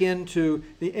hack into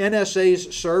the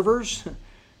NSA's servers,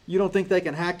 you don't think they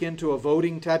can hack into a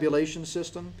voting tabulation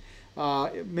system?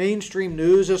 Mainstream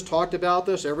news has talked about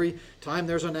this. Every time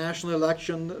there's a national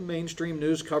election, mainstream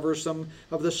news covers some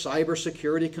of the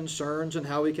cybersecurity concerns and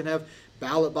how we can have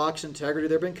ballot box integrity.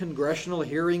 There have been congressional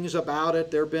hearings about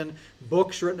it. There have been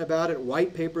books written about it,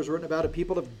 white papers written about it.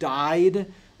 People have died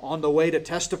on the way to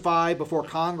testify before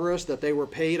Congress that they were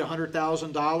paid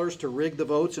 $100,000 to rig the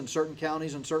votes in certain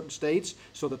counties and certain states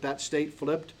so that state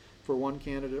flipped for one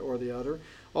candidate or the other.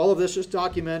 All of this is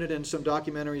documented in some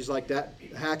documentaries like that,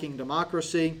 Hacking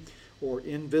Democracy, or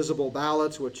Invisible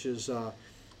Ballots, which is,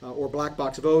 or Black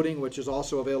Box Voting, which is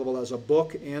also available as a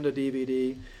book and a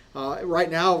DVD. Right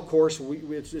now, of course,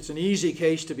 it's an easy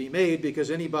case to be made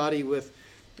because anybody with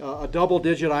a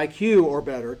double-digit IQ or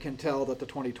better can tell that the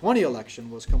 2020 election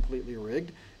was completely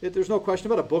rigged. There's no question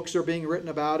about it. Books are being written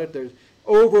about it. There's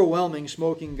overwhelming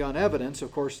smoking gun evidence.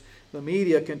 Of course, the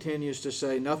media continues to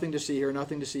say nothing to see here,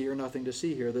 nothing to see here, nothing to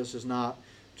see here. This is not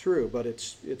true, but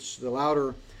it's the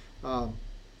louder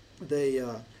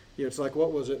it's like,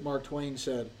 what was it Mark Twain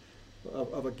said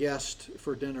of a guest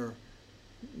for dinner?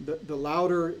 The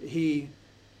louder he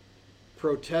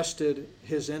protested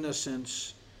his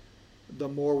innocence, the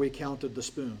more we counted the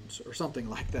spoons, or something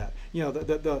like that.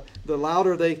 The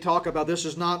louder they talk about this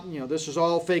is not, this is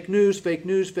all fake news, fake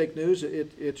news, fake news.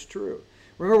 It's true.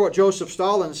 Remember what Joseph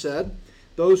Stalin said: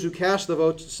 those who cast the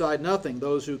votes decide nothing.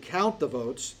 Those who count the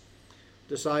votes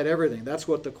decide everything. That's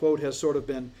what the quote has sort of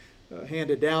been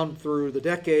handed down through the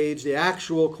decades. The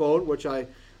actual quote, which I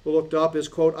looked up, is,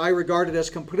 quote, "I regard it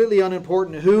as completely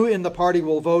unimportant who in the party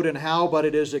will vote and how, but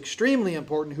it is extremely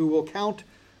important who will count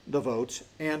the votes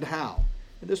and how."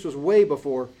 And this was way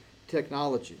before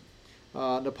technology.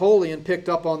 Napoleon picked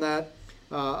up on that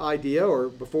idea, or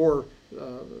before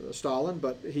Stalin,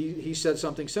 but he said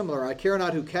something similar: "I care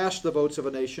not who casts the votes of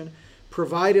a nation,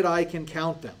 provided I can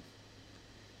count them."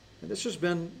 And this has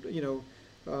been,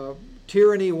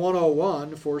 tyranny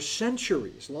 101 for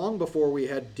centuries, long before we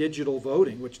had digital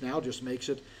voting, which now just makes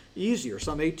it easier.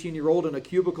 Some 18-year-old in a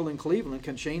cubicle in Cleveland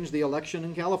can change the election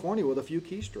in California with a few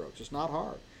keystrokes. It's not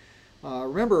hard.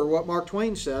 Remember what Mark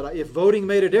Twain said: if voting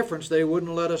made a difference, they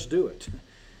wouldn't let us do it.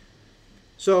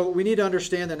 So we need to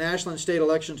understand that national and state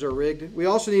elections are rigged. We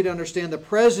also need to understand the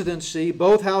presidency,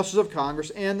 both houses of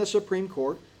Congress, and the Supreme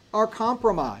Court are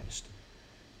compromised.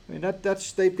 I mean,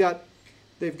 they've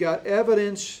got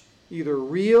evidence, either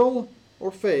real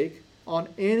or fake, on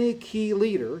any key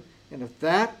leader, and if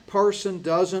that person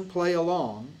doesn't play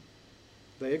along,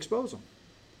 they expose them.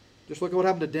 Just look at what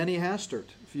happened to Denny Hastert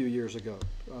a few years ago,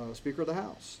 Speaker of the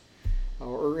House,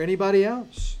 or anybody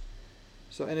else.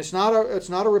 So, and it's not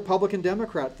a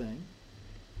Republican-Democrat thing.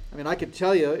 I mean, I could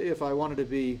tell you if I wanted to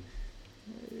be,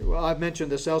 well, I've mentioned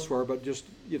this elsewhere, but just,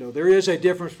 there is a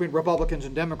difference between Republicans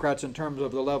and Democrats in terms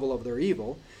of the level of their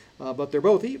evil, but they're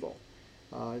both evil.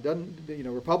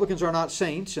 Republicans are not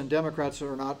saints, and Democrats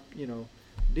are not,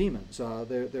 demons.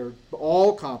 They're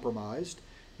all compromised,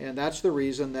 and that's the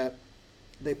reason that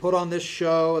they put on this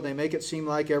show and they make it seem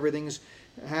like everything's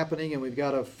happening and we've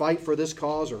got to fight for this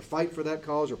cause or fight for that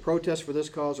cause or protest for this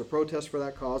cause or protest for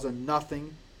that cause, and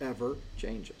nothing ever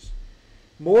changes.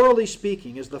 Morally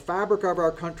speaking, is the fabric of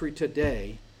our country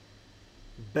today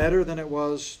better than it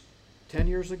was 10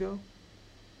 years ago?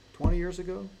 20 years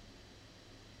ago?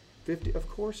 50? Of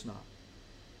course not.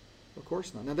 Of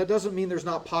course not. Now, that doesn't mean there's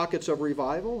not pockets of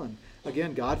revival, and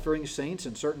again, God-fearing saints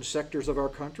in certain sectors of our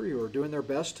country who are doing their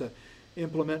best to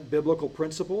implement biblical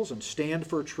principles and stand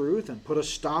for truth and put a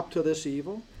stop to this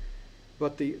evil.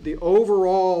 But the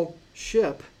overall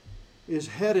ship is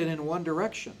headed in one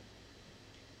direction.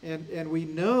 And we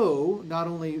know not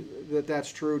only that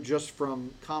that's true just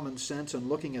from common sense and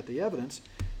looking at the evidence,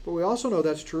 but we also know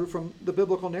that's true from the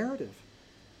biblical narrative.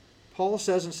 Paul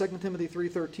says in 2 Timothy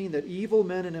 3:13 that evil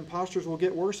men and impostors will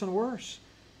get worse and worse.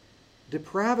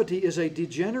 Depravity is a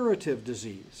degenerative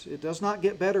disease. It does not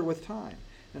get better with time.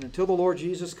 And until the Lord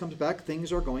Jesus comes back,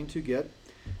 things are going to get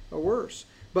worse.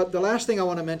 But the last thing I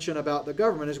want to mention about the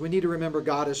government is we need to remember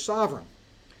God is sovereign.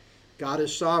 God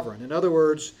is sovereign. In other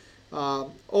words,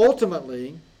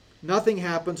 ultimately, nothing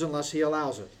happens unless He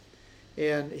allows it.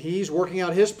 And He's working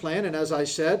out His plan, and as I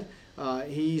said,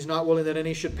 He's not willing that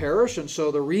any should perish. And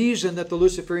so the reason that the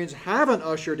Luciferians haven't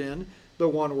ushered in the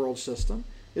one world system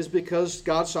is because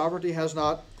God's sovereignty has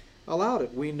not allowed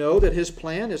it. We know that His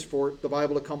plan is for the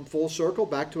Bible to come full circle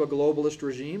back to a globalist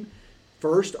regime,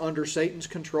 first under Satan's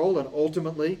control and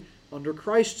ultimately under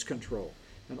Christ's control.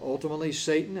 And ultimately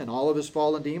Satan and all of his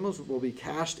fallen demons will be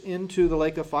cast into the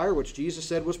lake of fire, which Jesus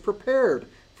said was prepared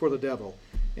for the devil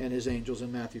and his angels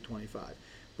in Matthew 25.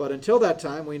 But until that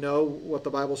time, we know what the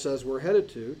Bible says we're headed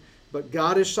to. But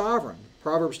God is sovereign.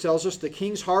 Proverbs tells us the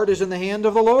king's heart is in the hand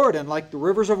of the Lord, and like the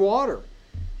rivers of water,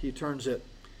 He turns it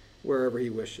wherever He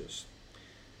wishes.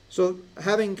 So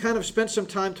having kind of spent some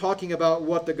time talking about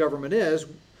what the government is,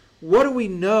 what do we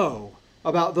know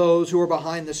about those who are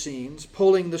behind the scenes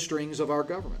pulling the strings of our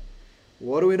government?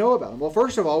 What do we know about them? Well,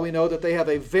 first of all, we know that they have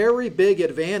a very big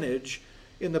advantage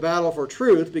in the battle for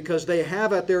truth because they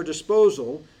have at their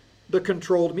disposal the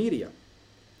controlled media.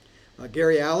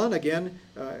 Gary Allen, again,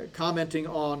 commenting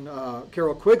on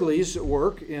Carol Quigley's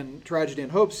work in Tragedy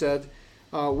and Hope, said,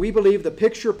 we believe the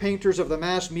picture painters of the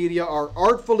mass media are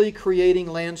artfully creating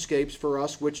landscapes for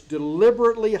us which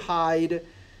deliberately hide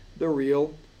the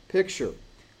real picture.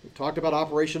 We've talked about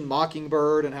Operation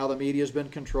Mockingbird and how the media has been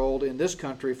controlled in this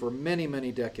country for many,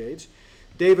 many decades.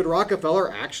 David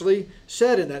Rockefeller actually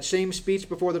said in that same speech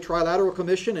before the Trilateral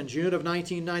Commission in June of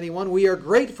 1991, we are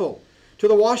grateful to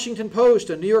the Washington Post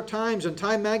and New York Times and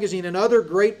Time Magazine and other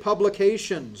great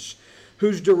publications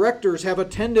whose directors have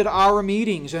attended our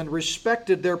meetings and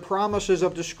respected their promises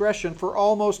of discretion for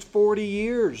almost 40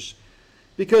 years.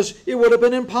 Because it would have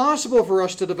been impossible for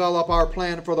us to develop our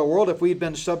plan for the world if we'd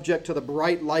been subject to the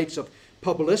bright lights of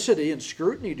publicity and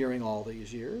scrutiny during all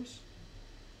these years.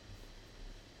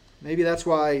 Maybe that's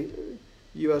why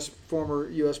former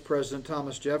U.S. President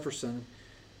Thomas Jefferson,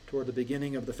 toward the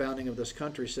beginning of the founding of this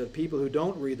country, said people who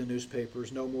don't read the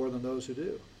newspapers know more than those who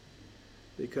do.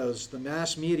 Because the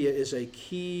mass media is a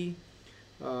key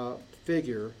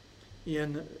figure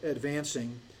in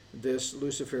advancing this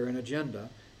Luciferian agenda.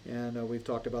 And we've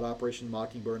talked about Operation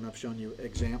Mockingbird, and I've shown you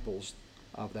examples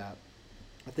of that.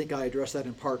 I think I addressed that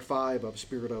in part 5 of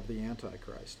Spirit of the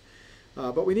Antichrist.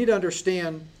 But we need to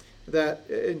understand that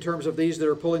in terms of these that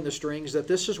are pulling the strings, that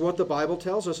this is what the Bible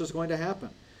tells us is going to happen.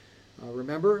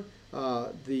 Remember,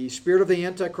 the spirit of the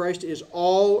Antichrist is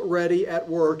already at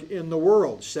work in the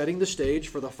world, setting the stage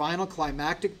for the final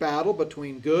climactic battle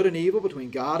between good and evil,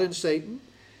 between God and Satan,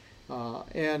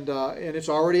 and it's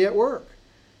already at work.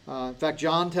 In fact,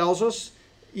 John tells us,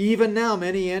 even now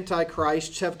many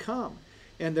antichrists have come,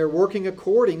 and they're working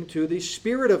according to the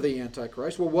spirit of the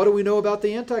Antichrist. Well, what do we know about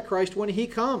the Antichrist when he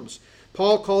comes?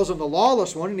 Paul calls him the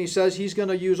lawless one, and he says he's going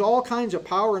to use all kinds of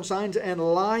power and signs and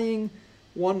lying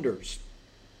wonders.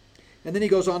 And then he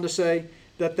goes on to say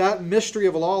that that mystery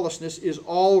of lawlessness is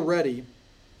already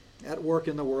at work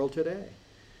in the world today.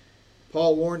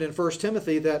 Paul warned in 1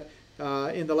 Timothy that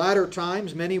in the latter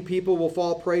times many people will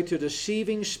fall prey to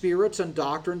deceiving spirits and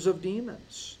doctrines of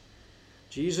demons.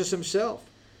 Jesus himself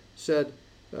said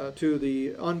to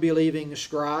the unbelieving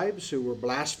scribes who were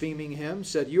blaspheming him,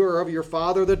 said, you are of your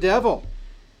father the devil,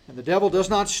 and the devil does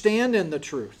not stand in the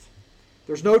truth.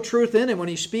 There's no truth in him. When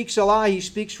he speaks a lie, he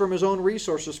speaks from his own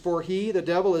resources, for he, the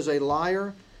devil, is a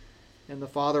liar and the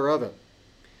father of it.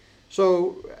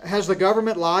 So, has the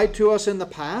government lied to us in the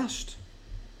past?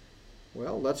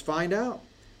 Well, let's find out.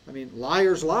 I mean,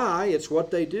 liars lie. It's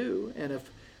what they do. And if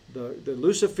The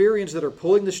Luciferians that are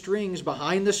pulling the strings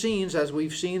behind the scenes, as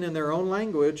we've seen in their own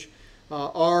language,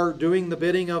 are doing the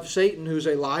bidding of Satan, who's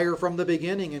a liar from the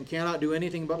beginning and cannot do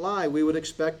anything but lie. We would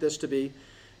expect this to be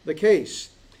the case.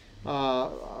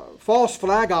 False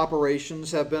flag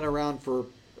operations have been around for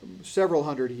several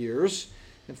hundred years.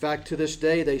 In fact, to this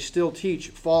day, they still teach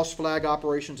false flag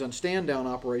operations and stand-down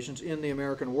operations in the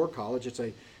American War College. It's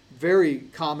a very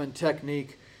common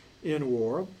technique in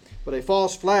war. But a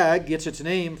false flag gets its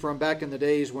name from back in the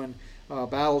days when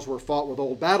battles were fought with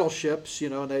old battleships,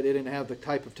 and they didn't have the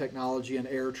type of technology and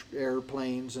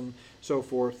airplanes and so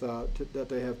forth that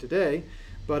they have today.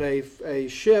 But a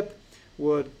ship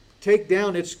would take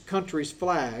down its country's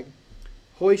flag,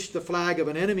 hoist the flag of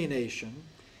an enemy nation,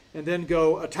 and then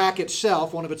go attack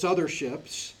itself, one of its other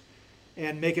ships,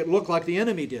 and make it look like the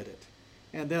enemy did it.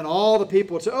 And then all the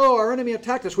people would say, "Oh, our enemy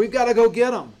attacked us. We've got to go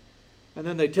get them." And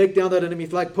then they take down that enemy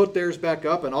flag, put theirs back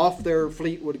up, and off their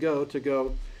fleet would go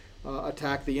to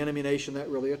attack the enemy nation that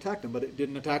really attacked them. But it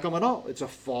didn't attack them at all. It's a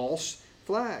false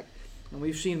flag. And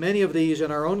we've seen many of these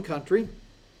in our own country.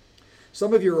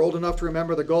 Some of you are old enough to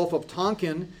remember the Gulf of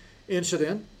Tonkin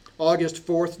incident. August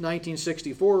 4th,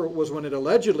 1964 was when it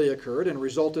allegedly occurred and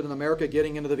resulted in America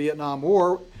getting into the Vietnam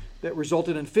War that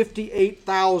resulted in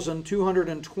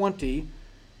 58,220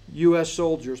 U.S.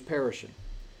 soldiers perishing.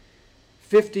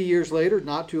 50 years later,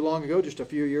 not too long ago, just a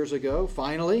few years ago,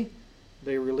 finally,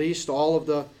 they released all of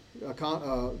the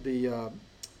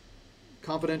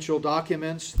confidential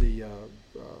documents, the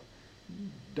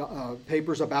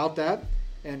papers about that.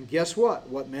 And guess what?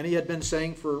 What many had been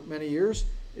saying for many years,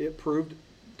 it proved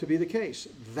to be the case.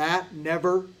 That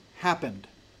never happened.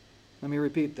 Let me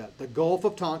repeat that. The Gulf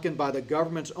of Tonkin, by the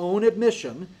government's own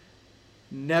admission,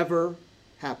 never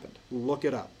happened. Look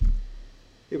it up.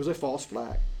 It was a false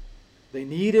flag. They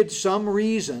needed some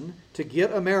reason to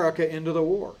get America into the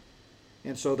war.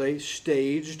 And so they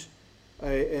staged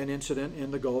an incident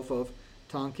in the Gulf of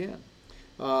Tonkin.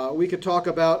 We could talk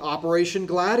about Operation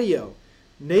Gladio.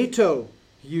 NATO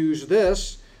used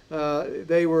this.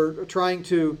 They were trying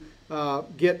to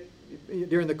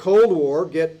during the Cold War,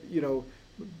 get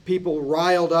people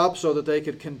riled up so that they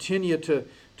could continue to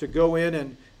go in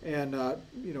and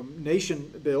nation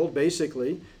build,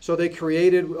 basically. So they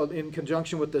created, in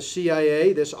conjunction with the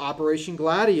CIA, this Operation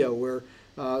Gladio, where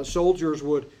soldiers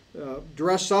would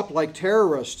dress up like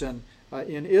terrorists in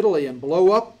Italy and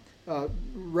blow up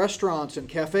restaurants and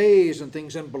cafes and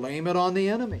things and blame it on the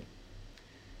enemy.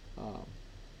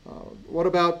 What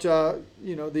about the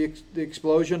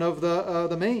explosion of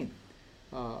the Maine?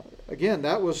 Again,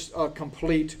 that was a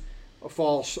complete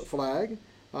false flag.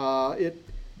 It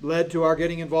led to our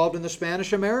getting involved in the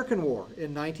Spanish-American War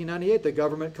in 1998. The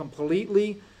government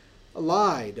completely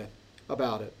lied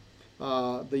about it.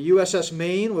 The USS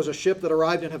Maine was a ship that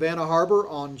arrived in Havana Harbor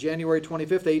on January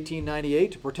 25th,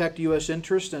 1898 to protect U.S.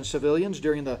 interests and civilians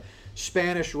during the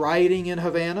Spanish rioting in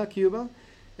Havana, Cuba.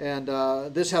 And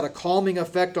this had a calming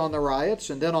effect on the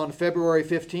riots. And then on February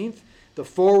 15th, the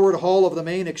forward hull of the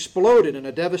Maine exploded in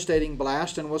a devastating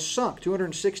blast and was sunk.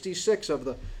 266 of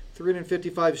the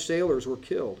 355 sailors were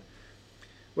killed.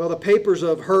 Well, the papers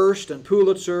of Hearst and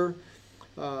Pulitzer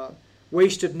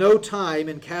wasted no time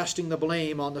in casting the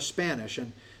blame on the Spanish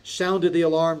and sounded the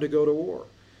alarm to go to war.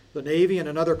 The Navy, in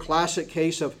another classic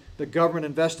case of the government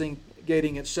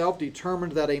investigating itself,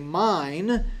 determined that a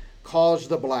mine caused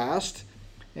the blast,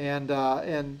 and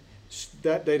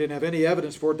that they didn't have any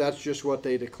evidence for it. That's just what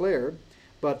they declared.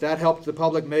 But that helped the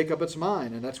public make up its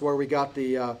mind, and that's where we got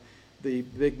the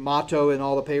big motto in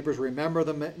all the papers: "Remember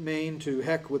the Maine, to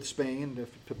heck with Spain,"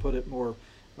 to put it more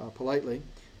politely.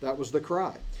 That was the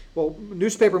cry. Well,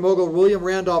 newspaper mogul William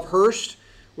Randolph Hearst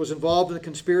was involved in the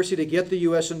conspiracy to get the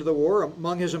U.S. into the war.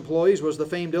 Among his employees was the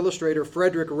famed illustrator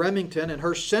Frederick Remington, and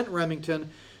Hearst sent Remington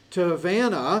to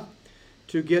Havana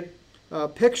to get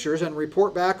pictures and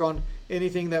report back on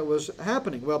anything that was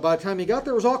happening. Well, by the time he got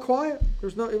there, it was all quiet.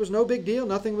 It was no big deal.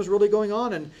 Nothing was really going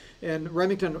on. And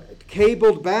Remington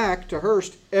cabled back to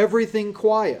Hearst, "Everything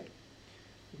quiet.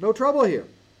 No trouble here.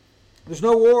 There's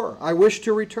no war. I wish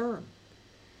to return."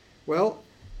 Well,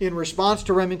 in response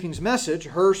to Remington's message,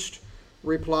 Hearst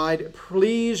replied,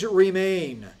 "Please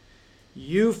remain.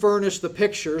 You furnish the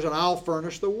pictures and I'll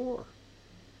furnish the war."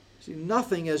 See,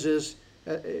 nothing as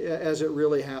it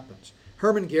really happens.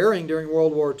 Hermann Goering, during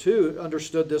World War II,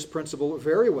 understood this principle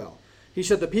very well. He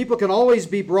said, "The people can always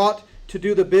be brought to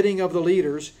do the bidding of the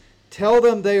leaders. Tell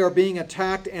them they are being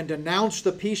attacked and denounce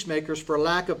the peacemakers for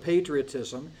lack of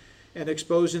patriotism and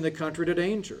exposing the country to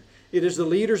danger. It is the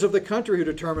leaders of the country who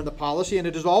determine the policy, and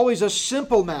it is always a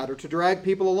simple matter to drag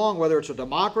people along, whether it's a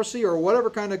democracy or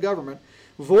whatever kind of government.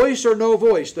 voice or no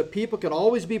voice, the people can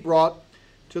always be brought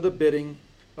to the bidding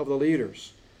of the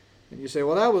leaders. And you say,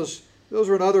 well, those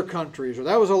were in other countries, or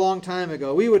that was a long time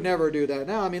ago. We would never do that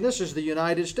now. I mean, this is the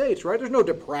United States, right? There's no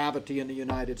depravity in the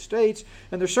United States,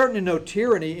 and there's certainly no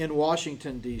tyranny in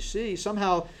Washington, D.C.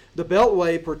 Somehow the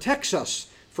Beltway protects us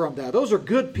from that. Those are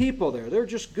good people there. They're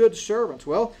just good servants.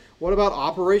 Well, what about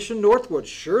Operation Northwood?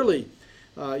 Surely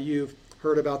you've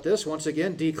heard about this. Once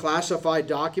again, declassified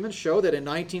documents show that in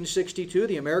 1962,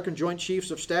 the American Joint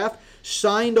Chiefs of Staff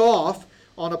signed off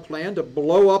on a plan to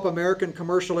blow up American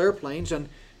commercial airplanes and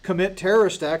commit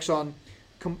terrorist acts on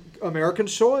American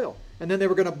soil. And then they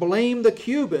were going to blame the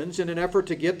Cubans in an effort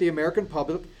to get the American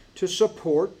public to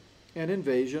support an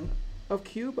invasion of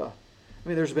Cuba. I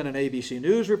mean, there's been an ABC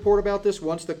News report about this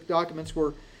once the documents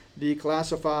were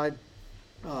declassified.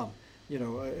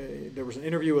 There was an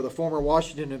interview with a former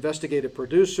Washington investigative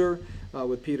producer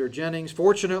with Peter Jennings.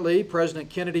 Fortunately, President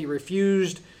Kennedy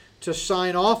refused to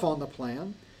sign off on the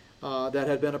plan that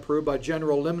had been approved by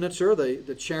General Limnitzer,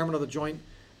 the chairman of the Joint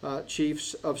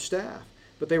Chiefs of Staff.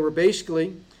 But they were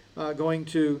basically going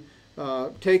to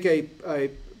take a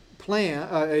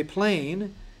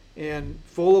plane and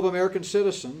full of American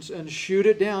citizens and shoot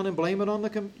it down and blame it on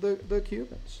the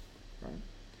Cubans.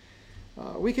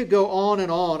 Right? We could go on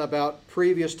and on about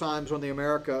previous times when the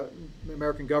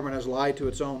American government has lied to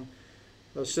its own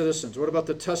citizens. What about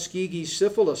the Tuskegee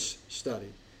syphilis study?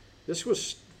 This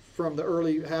was from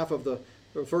the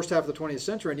first half of the 20th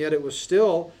century, and yet it was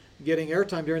still getting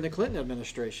airtime during the Clinton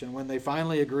administration when they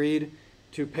finally agreed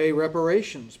to pay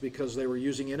reparations because they were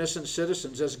using innocent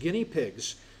citizens as guinea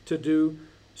pigs to do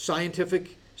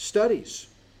scientific studies.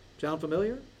 Sound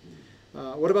familiar?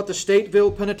 What about the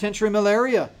Stateville Penitentiary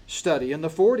malaria study in the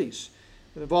 40s?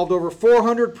 It involved over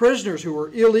 400 prisoners who were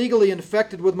illegally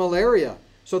infected with malaria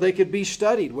so they could be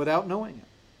studied without knowing it.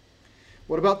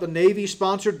 What about the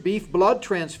Navy-sponsored beef blood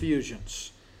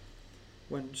transfusions?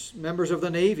 When members of the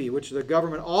Navy, which the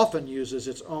government often uses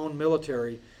its own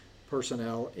military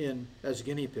personnel as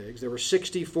guinea pigs, there were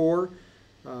 64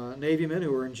 Navy men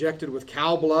who were injected with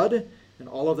cow blood, and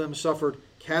all of them suffered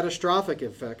catastrophic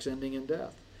effects ending in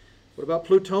death. What about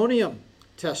plutonium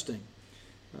testing?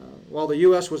 While the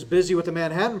U.S. was busy with the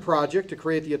Manhattan Project to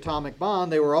create the atomic bomb,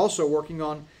 they were also working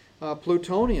on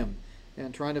plutonium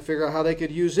and trying to figure out how they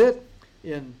could use it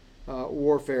in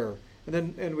warfare.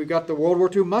 And we've got the World War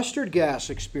II mustard gas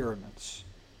experiments.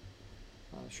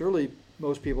 Surely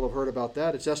most people have heard about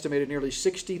that. It's estimated nearly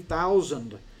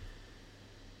 60,000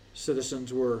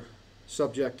 citizens were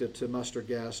subjected to mustard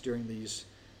gas during these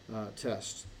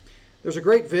tests. There's a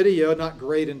great video, not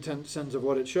great in sense of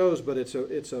what it shows, but it's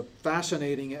a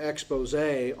fascinating expose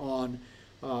on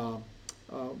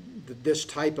this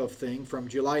type of thing. From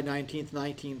July 19th,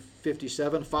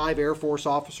 1957, 5 Air Force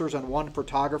officers and 1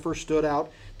 photographer stood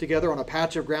out together on a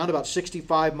patch of ground about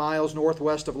 65 miles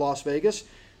northwest of Las Vegas.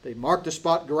 They marked the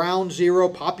spot Ground Zero,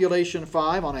 Population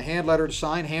 5 on a hand-lettered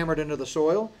sign hammered into the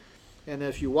soil. And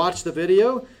if you watch the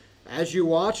video, as you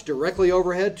watch, directly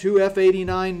overhead, 2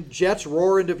 F-89 jets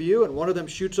roar into view, and one of them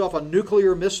shoots off a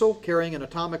nuclear missile carrying an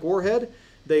atomic warhead.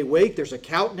 They wait. There's a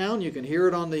countdown. You can hear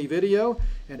it on the video.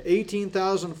 And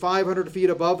 18,500 feet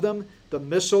above them, the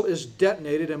missile is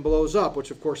detonated and blows up,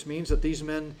 which of course means that these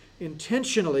men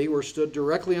intentionally were stood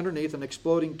directly underneath an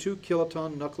exploding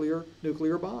 2-kiloton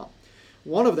nuclear bomb.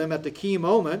 One of them, at the key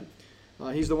moment,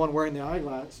 he's the one wearing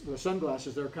the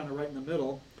sunglasses, they're kind of right in the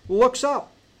middle, looks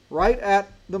up right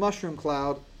at the mushroom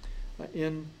cloud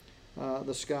in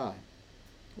the sky.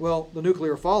 Well, the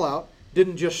nuclear fallout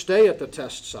didn't just stay at the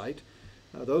test site.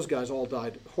 Those guys all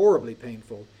died horribly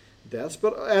painful deaths,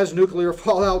 but as nuclear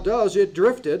fallout does, it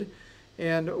drifted,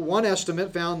 and one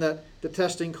estimate found that the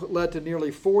testing led to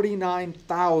nearly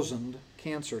 49,000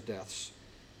 cancer deaths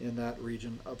in that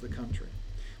region of the country.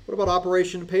 What about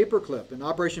Operation Paperclip? In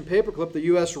Operation Paperclip, the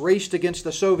U.S. raced against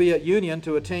the Soviet Union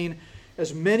to attain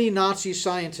as many Nazi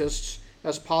scientists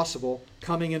as possible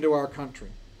coming into our country.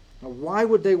 Now, why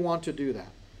would they want to do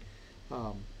that?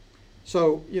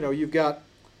 You've got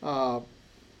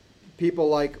people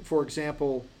like, for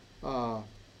example,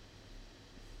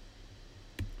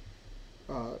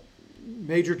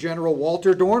 Major General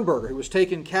Walter Dornberger, who was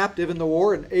taken captive in the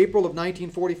war in April of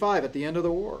 1945 at the end of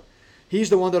the war. He's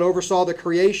the one that oversaw the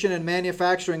creation and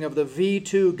manufacturing of the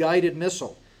V-2 guided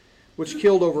missile, which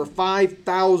killed over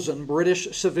 5,000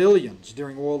 British civilians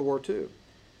during World War II.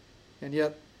 And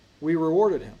yet, we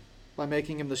rewarded him by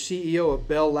making him the CEO of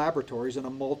Bell Laboratories and a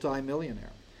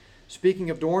multi-millionaire. Speaking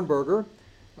of Dornberger,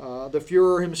 the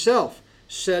Fuhrer himself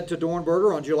said to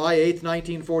Dornberger on July 8,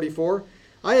 1944,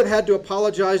 "I have had to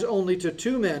apologize only to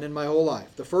 2 men in my whole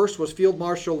life. The first was Field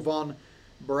Marshal von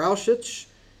Brauchitsch,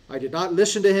 I did not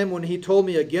listen to him when he told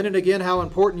me again and again how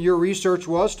important your research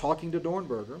was, talking to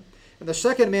Dornberger. And the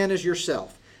second man is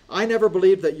yourself. I never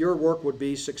believed that your work would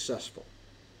be successful.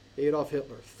 Adolf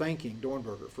Hitler thanking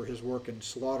Dornberger for his work in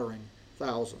slaughtering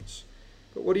thousands.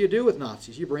 But what do you do with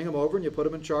Nazis? You bring them over and you put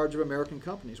them in charge of American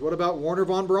companies. What about Werner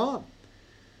von Braun?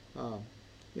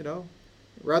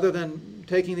 Rather than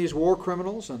taking these war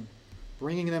criminals and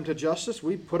bringing them to justice,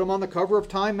 we put them on the cover of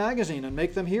Time magazine and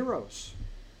make them heroes.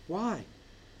 Why?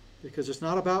 Because it's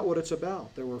not about what it's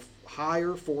about. There were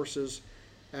higher forces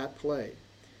at play.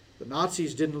 The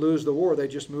Nazis didn't lose the war. They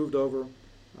just moved over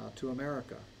to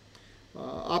America.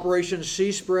 Operation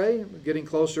Sea Spray, getting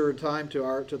closer in time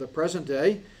to the present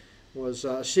day, was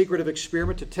a secretive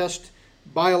experiment to test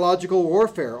biological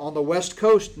warfare on the West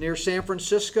Coast near San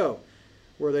Francisco,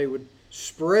 where they would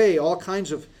spray all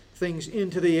kinds of things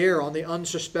into the air on the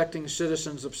unsuspecting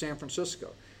citizens of San Francisco.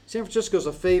 San Francisco is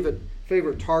a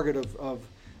favorite target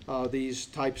of these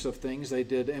types of things. They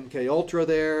did MK Ultra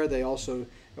there. They also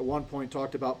at one point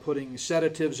talked about putting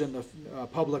sedatives in the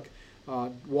public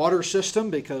water system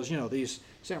because, these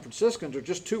San Franciscans are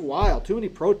just too wild, too many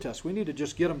protests. We need to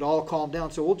just get them to all calm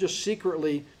down, so we'll just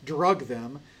secretly drug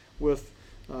them with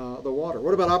the water.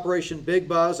 What about Operation Big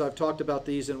Buzz? I've talked about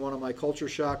these in one of my Culture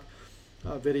Shock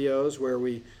videos where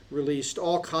we released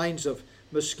all kinds of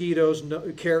mosquitoes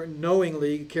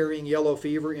knowingly carrying yellow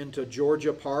fever into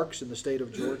Georgia parks in the state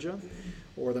of Georgia.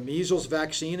 Or the measles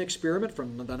vaccine experiment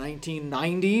from the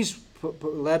 1990s,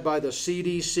 led by the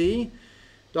CDC.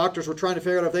 Doctors were trying to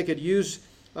figure out if they could use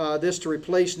this to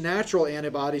replace natural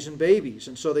antibodies in babies.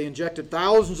 And so they injected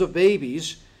thousands of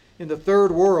babies in the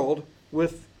third world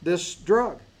with this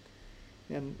drug.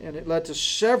 And it led to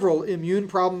several immune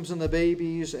problems in the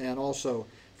babies and also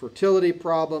fertility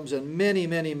problems and many,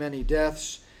 many, many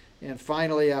deaths. And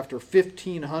finally, after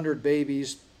 1,500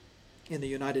 babies in the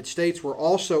United States were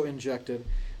also injected,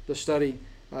 the study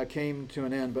came to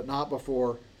an end, but not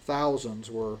before thousands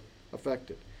were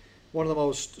affected. One of the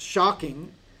most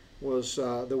shocking was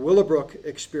the Willowbrook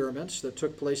experiments that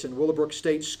took place in Willowbrook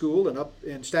State School and up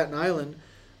in Staten Island,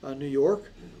 New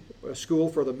York, a school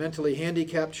for the mentally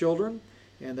handicapped children,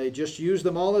 and they just used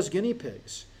them all as guinea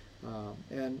pigs.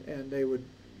 And they would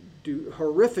do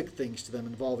horrific things to them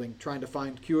involving trying to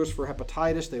find cures for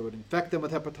hepatitis. They would infect them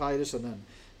with hepatitis and then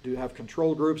have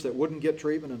control groups that wouldn't get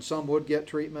treatment and some would get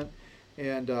treatment.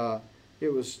 And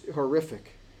it was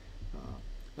horrific.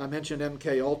 I mentioned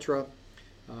MK Ultra.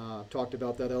 Talked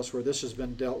about that elsewhere. This has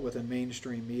been dealt with in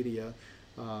mainstream media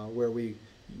where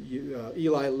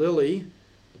Eli Lilly,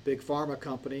 the big pharma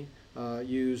company,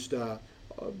 used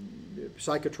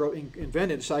invented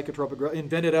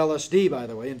LSD, by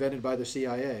the way, invented by the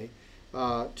CIA,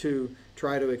 to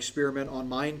try to experiment on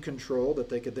mind control that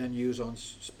they could then use on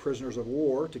prisoners of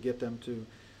war to get them to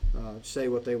say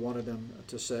what they wanted them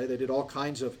to say. They did all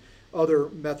kinds of other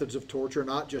methods of torture,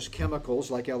 not just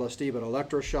chemicals like LSD, but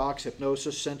electroshocks,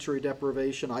 hypnosis, sensory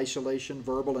deprivation, isolation,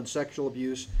 verbal and sexual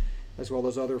abuse, as well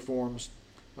as other forms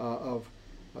of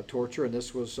torture. And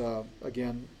this was,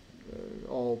 again,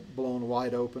 all blown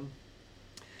wide open.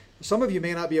 Some of you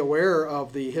may not be aware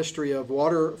of the history of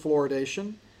water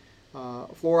fluoridation.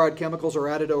 Fluoride chemicals are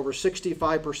added to over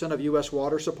 65% of U.S.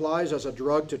 water supplies as a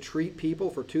drug to treat people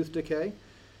for tooth decay.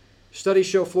 Studies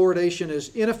show fluoridation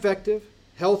is ineffective,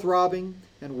 health-robbing,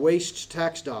 and wastes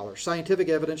tax dollars. Scientific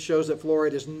evidence shows that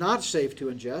fluoride is not safe to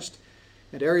ingest,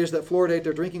 and areas that fluoridate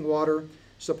their drinking water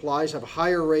supplies have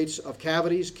higher rates of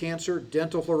cavities, cancer,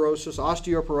 dental fluorosis,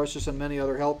 osteoporosis, and many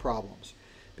other health problems.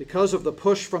 Because of the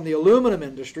push from the aluminum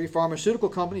industry, pharmaceutical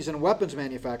companies, and weapons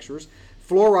manufacturers,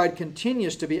 fluoride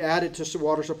continues to be added to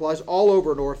water supplies all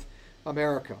over North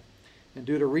America. And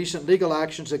due to recent legal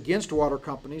actions against water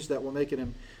companies that will make it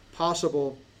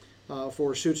impossible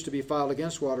for suits to be filed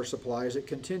against water supplies, it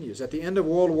continues. At the end of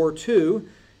World War II,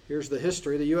 here's the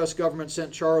history, the U.S. government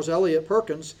sent Charles Eliot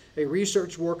Perkins, a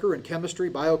research worker in chemistry,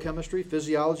 biochemistry,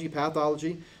 physiology,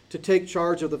 pathology, to take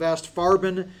charge of the vast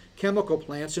Farben chemical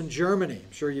plants in Germany.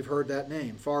 I'm sure you've heard that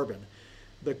name, Farben.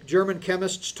 The German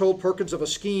chemists told Perkins of a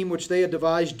scheme which they had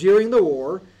devised during the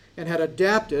war and had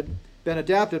been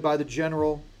adapted by the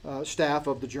general staff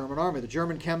of the German army. The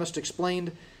German chemist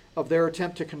explained of their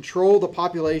attempt to control the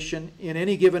population in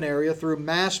any given area through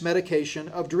mass medication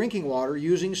of drinking water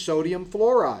using sodium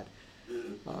fluoride,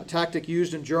 a tactic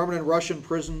used in German and Russian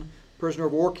prisoner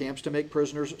of war camps to make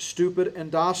prisoners stupid and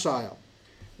docile.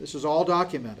 This is all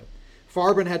documented.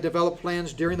 Farben had developed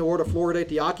plans during the war to fluoridate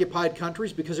the occupied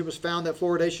countries because it was found that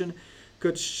fluoridation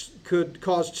could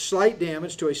cause slight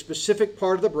damage to a specific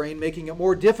part of the brain, making it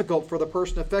more difficult for the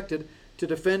person affected to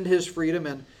defend his freedom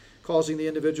and causing the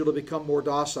individual to become more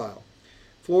docile.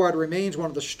 Fluoride remains one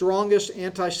of the strongest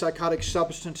antipsychotic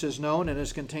substances known and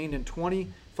is contained in 25%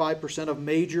 of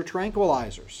major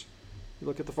tranquilizers. You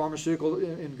look at the pharmaceutical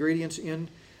ingredients in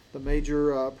the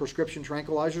major prescription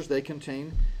tranquilizers, they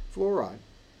contain fluoride.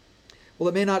 Well,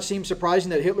 it may not seem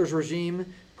surprising that Hitler's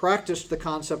regime practiced the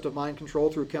concept of mind control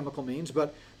through chemical means,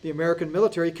 but the American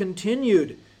military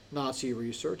continued Nazi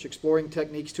research, exploring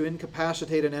techniques to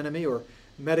incapacitate an enemy or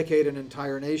medicate an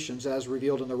entire nation, as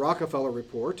revealed in the Rockefeller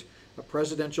Report, a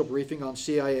presidential briefing on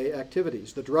CIA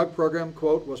activities. The drug program,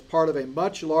 quote, was part of a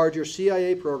much larger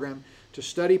CIA program to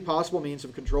study possible means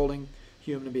of controlling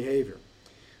human behavior.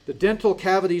 The dental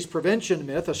cavities prevention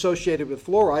myth associated with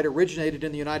fluoride originated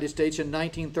in the United States in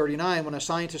 1939 when a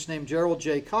scientist named Gerald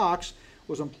J. Cox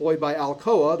was employed by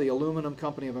Alcoa, the aluminum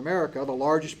company of America, the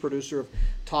largest producer of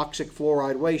toxic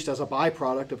fluoride waste, as a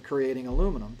byproduct of creating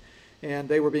aluminum. And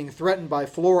they were being threatened by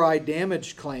fluoride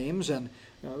damage claims and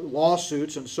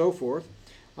lawsuits and so forth.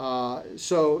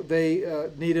 So they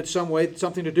needed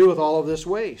something to do with all of this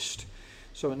waste.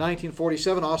 So in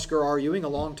 1947, Oscar R. Ewing, a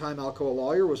longtime Alcoa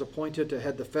lawyer, was appointed to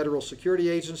head the Federal Security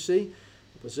Agency,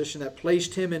 a position that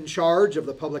placed him in charge of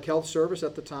the Public Health Service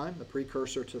at the time, the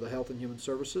precursor to the Health and Human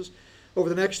Services. Over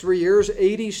the next 3 years,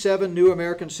 87 new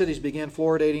American cities began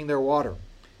fluoridating their water.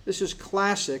 This is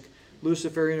classic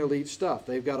Luciferian elite stuff.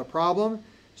 They've got a problem,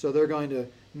 so they're going to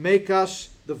make us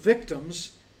the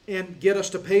victims and get us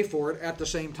to pay for it at the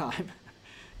same time.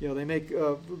 They make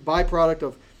a byproduct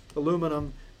of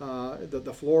aluminum,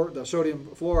 the sodium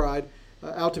fluoride,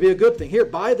 out to be a good thing. Here,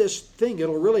 buy this thing.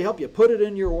 It'll really help you. Put it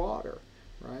in your water,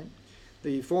 right?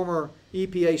 The former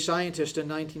EPA scientist in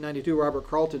 1992, Robert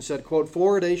Carlton, said, quote,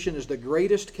 fluoridation is the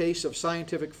greatest case of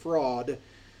scientific fraud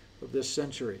of this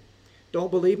century.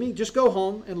 Don't believe me? Just go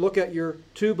home and look at your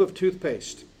tube of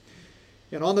toothpaste.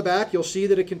 And on the back, you'll see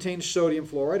that it contains sodium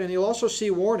fluoride, and you'll also see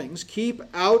warnings, keep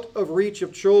out of reach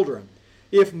of children.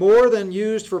 If more than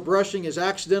used for brushing is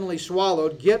accidentally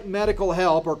swallowed, get medical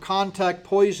help or contact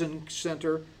Poison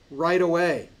Center right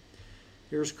away.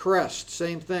 Here's Crest,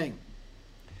 same thing.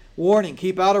 Warning,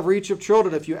 keep out of reach of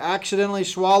children. If you accidentally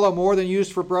swallow more than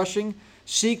used for brushing,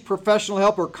 seek professional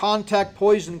help or contact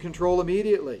poison control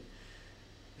immediately.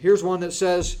 Here's one that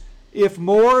says, if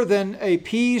more than a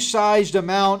pea-sized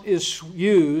amount is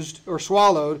used or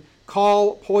swallowed,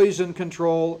 call poison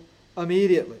control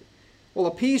immediately. Well,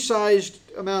 a pea-sized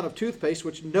amount of toothpaste,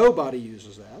 which nobody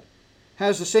uses that,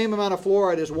 has the same amount of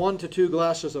fluoride as 1 to 2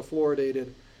 glasses of fluoridated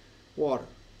water.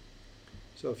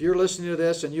 So if you're listening to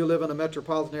this and you live in a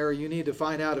metropolitan area, you need to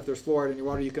find out if there's fluoride in your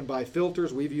water. You can buy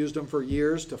filters. We've used them for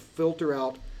years to filter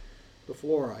out the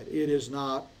fluoride. It is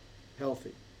not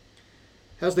healthy.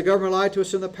 Has the government lied to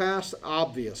us in the past?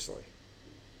 Obviously.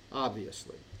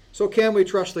 Obviously. So can we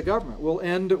trust the government? We'll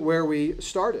end where we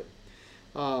started.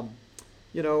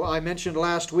 I mentioned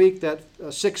last week that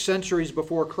 6 centuries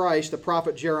before Christ, the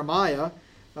prophet Jeremiah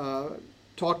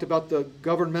talked about the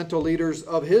governmental leaders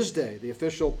of his day, the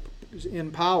official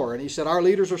in power, and he said, our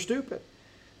leaders are stupid.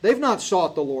 They've not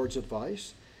sought the Lord's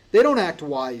advice. They don't act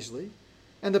wisely.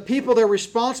 And the people they're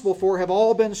responsible for have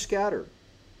all been scattered.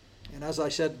 And as I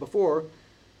said before,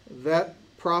 that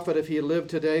prophet, if he lived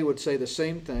today, would say the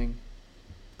same thing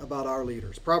about our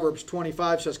leaders. Proverbs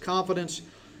 25 says, confidence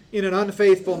in an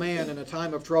unfaithful man in a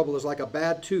time of trouble is like a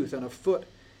bad tooth and a foot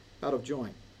out of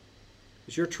joint.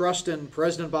 Is your trust in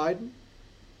President Biden?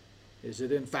 Is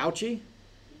it in Fauci?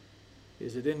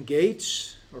 Is it in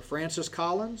Gates or Francis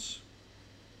Collins?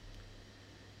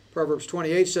 Proverbs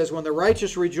 28 says, when the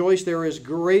righteous rejoice, there is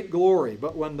great glory.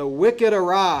 But when the wicked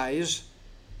arise,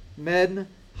 men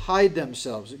hide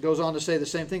themselves. It goes on to say the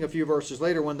same thing a few verses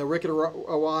later. When the wicked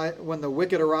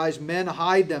arise, men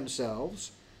hide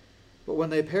themselves. But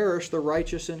when they perish, the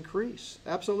righteous increase.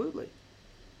 Absolutely.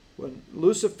 When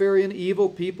Luciferian evil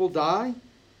people die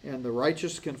and the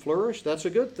righteous can flourish, that's a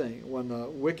good thing. When the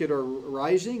wicked are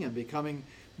rising and becoming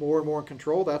more and more in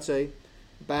control, that's a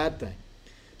bad thing.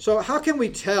 So how can we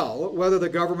tell whether the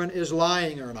government is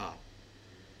lying or not?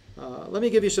 Let me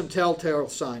give you some telltale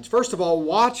signs. First of all,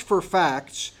 watch for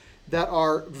facts that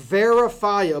are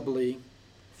verifiably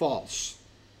false.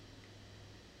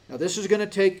 Now, this is going to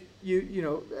take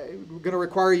going to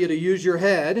require you to use your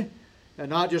head and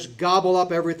not just gobble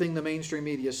up everything the mainstream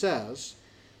media says,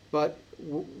 but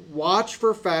watch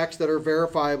for facts that are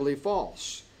verifiably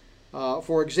false.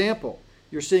 For example,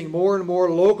 you're seeing more and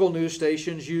more local news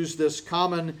stations use this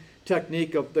common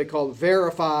technique they call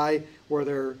verify, where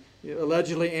they're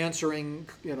allegedly answering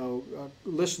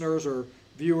listeners or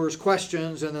viewers'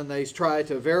 questions, and then they try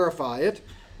to verify it.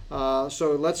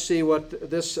 So let's see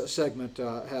what this segment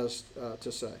has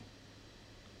to say.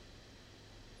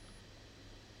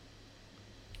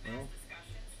 Well,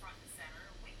 discussion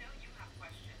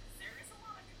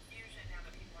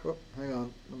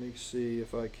me see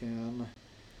if I can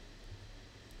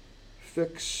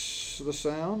fix the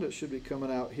sound. It should be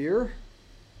coming out here.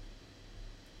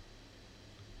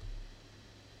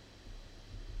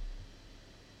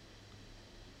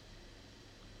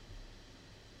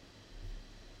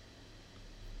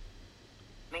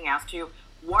 Asked to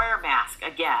wear a mask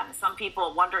again. Some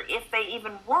people wonder if they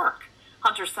even work.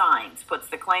 Hunter Sines puts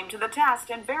the claim to the test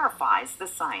and verifies the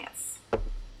science.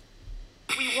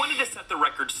 We wanted to set the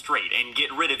record straight and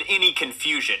get rid of any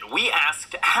confusion. We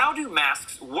asked, how do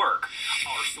masks work?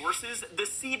 Our sources, the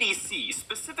CDC,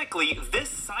 specifically this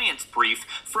science brief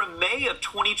from May of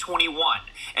 2021,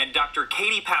 and Dr.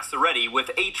 Katie Passaretti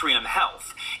with Atrium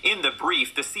Health. In the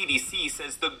brief, the CDC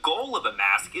says the goal of a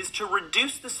mask is to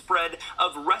reduce the spread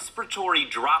of respiratory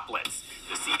droplets.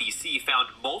 The CDC found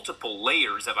multiple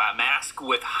layers of a mask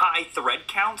with high thread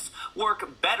counts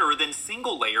work better than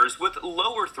single layers with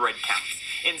lower thread counts.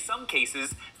 In some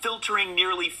cases, filtering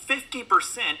nearly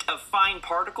 50% of fine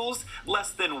particles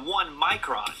less than 1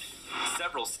 micron.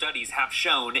 Several studies have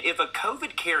shown if a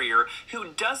COVID carrier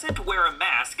who doesn't wear a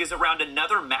mask is around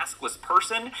another maskless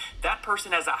person, that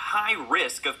person has a high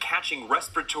risk of catching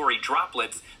respiratory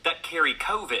droplets that carry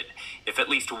COVID. If at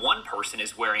least one person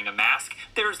is wearing a mask,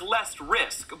 there's less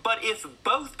risk. But if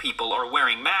both people are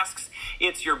wearing masks,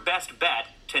 it's your best bet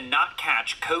to not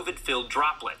catch COVID-filled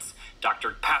droplets.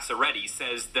 Dr. Passaretti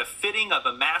says the fitting of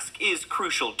a mask is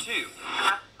crucial too.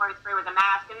 Respiratory spray with a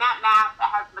mask, and that mask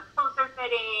that has the closer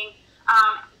fitting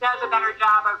does a better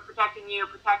job of protecting you,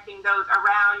 protecting those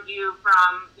around you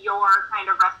from your kind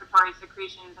of respiratory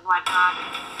secretions and whatnot.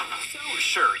 So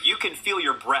sure, you can feel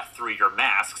your breath through your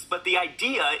masks, but the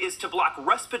idea is to block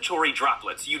respiratory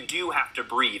droplets. You do have to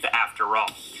breathe after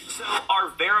all. So our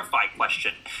verify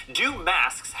question, do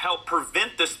masks help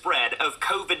prevent the spread of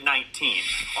COVID-19?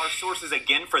 Our sources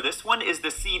again for this one is the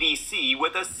CDC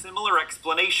with a similar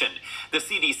explanation. The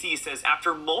CDC says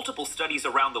after multiple studies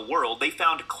around the world, they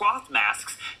found cloth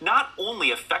masks not only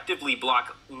effectively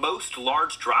block most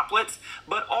large droplets,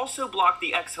 but also block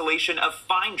the exhalation of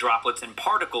fine droplets and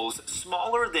particles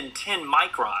smaller than 10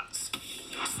 microns.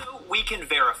 So we can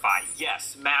verify,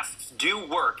 yes, masks do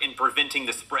work in preventing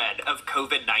the spread of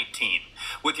COVID-19.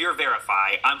 With your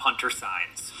Verify, I'm Hunter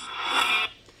Sines.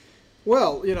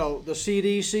 Well, you know, the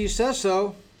CDC says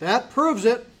so. That proves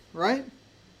it, right?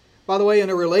 By the way, in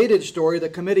a related story, the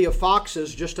Committee of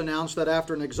Foxes just announced that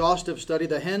after an exhaustive study,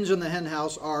 the hens in the hen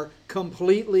house are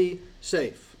completely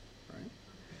safe.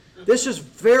 Right? This is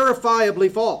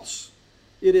verifiably false.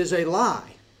 It is a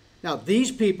lie. Now,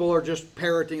 these people are just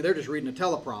parroting, they're just reading a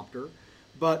teleprompter,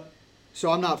 but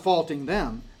so I'm not faulting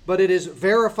them, but it is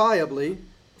verifiably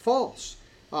false.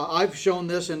 I've shown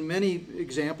this in many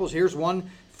examples. Here's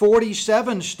one: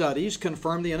 47 studies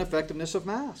confirm the ineffectiveness of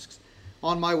masks.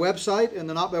 On my website, in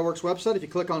the Not By Works website, if you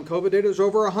click on COVID data, there's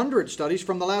over 100 studies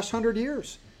from the last 100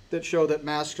 years that show that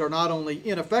masks are not only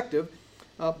ineffective,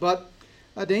 but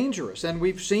dangerous. And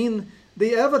we've seen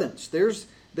the evidence. There's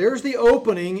the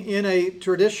opening in a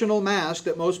traditional mask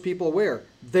that most people wear.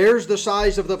 There's the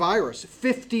size of the virus,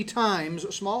 50 times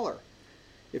smaller.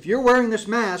 If you're wearing this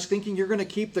mask thinking you're going to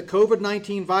keep the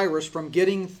COVID-19 virus from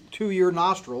getting to your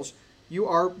nostrils, you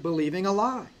are believing a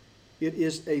lie. It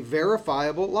is a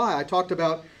verifiable lie. I talked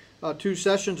about 2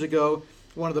 sessions ago,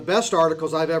 one of the best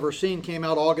articles I've ever seen came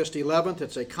out August 11th.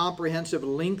 It's a comprehensive,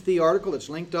 lengthy article. It's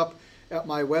linked up at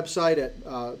my website at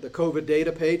the COVID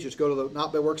data page. Just go to the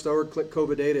notbyworks.org, click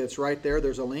COVID data. It's right there.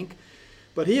 There's a link.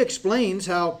 But he explains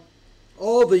how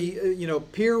all the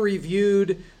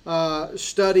peer-reviewed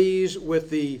studies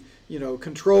with the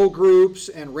control groups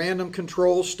and random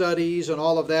control studies and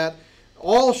all of that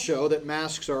all show that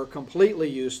masks are completely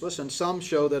useless, and some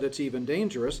show that it's even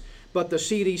dangerous. But the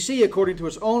CDC, according to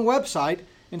its own website,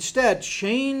 instead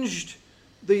changed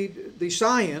the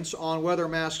science on whether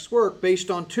masks work based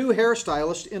on 2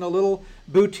 hairstylists in a little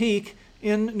boutique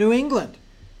in New England,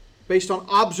 based on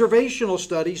observational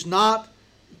studies, not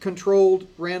controlled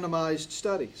randomized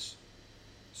studies.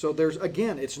 So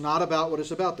it's not about what it's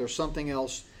about. There's something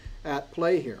else at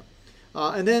play here.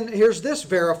 And then here's this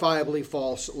verifiably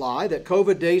false lie that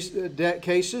COVID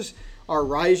cases are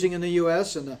rising in the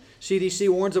U.S. and the CDC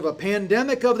warns of a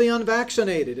pandemic of the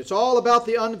unvaccinated. It's all about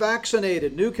the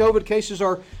unvaccinated. New COVID cases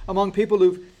are among people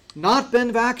who've not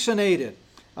been vaccinated.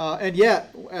 And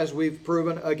yet, as we've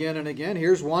proven again and again,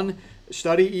 here's one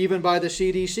study even by the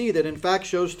CDC that in fact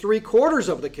shows 3/4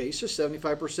 of the cases,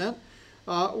 75%,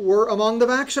 were among the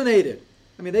vaccinated.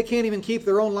 I mean, they can't even keep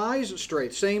their own lies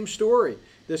straight. Same story.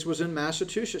 This was in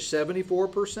Massachusetts,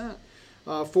 74%.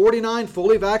 49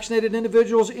 fully vaccinated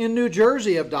individuals in New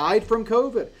Jersey have died from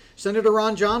COVID. Senator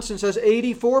Ron Johnson says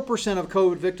 84% of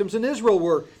COVID victims in Israel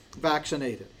were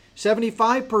vaccinated.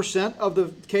 75% of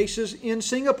the cases in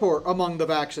Singapore among the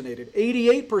vaccinated.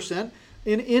 88%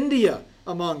 in India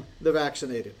among the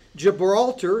vaccinated.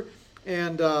 Gibraltar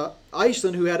and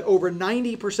Iceland, who had over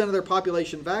 90% of their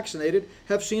population vaccinated,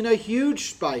 have seen a huge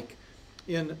spike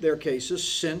in their cases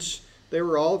since they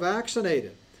were all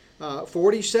vaccinated.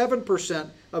 47%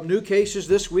 of new cases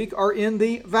this week are in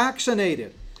the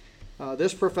vaccinated.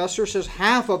 This professor says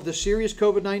half of the serious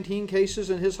COVID-19 cases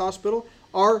in his hospital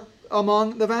are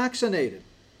among the vaccinated.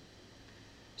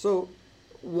 So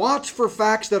watch for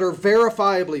facts that are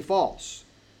verifiably false.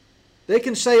 They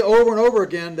can say over and over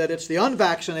again that it's the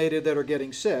unvaccinated that are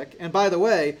getting sick. And by the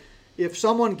way, if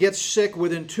someone gets sick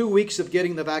within 2 weeks of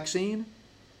getting the vaccine,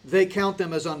 they count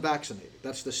them as unvaccinated.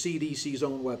 That's the CDC's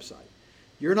own website.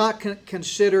 You're not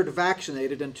considered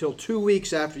vaccinated until 2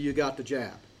 weeks after you got the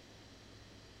jab.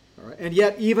 All right? And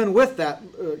yet, even with that,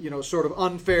 sort of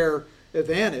unfair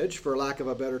advantage, for lack of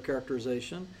a better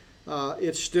characterization,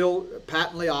 it's still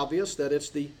patently obvious that it's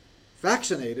the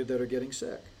vaccinated that are getting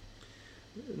sick.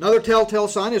 Another telltale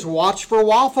sign is watch for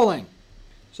waffling.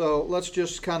 So let's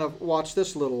just kind of watch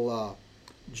this little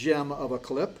gem of a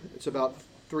clip. It's about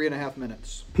 3.5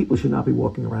 minutes. People should not be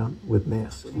walking around with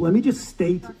masks. Let me just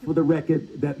state for the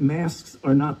record that masks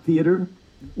are not theater.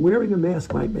 Wearing a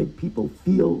mask might make people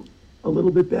feel a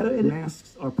little bit better, and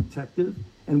masks are protective.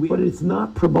 But it's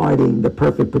not providing the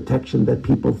perfect protection that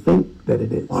people think that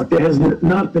it is. There has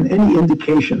not been any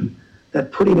indication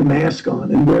that putting a mask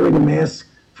on and wearing a mask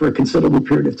for a considerable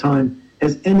period of time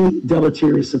has any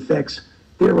deleterious effects.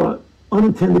 There are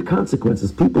unintended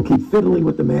consequences. People keep fiddling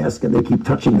with the mask and they keep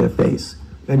touching their face.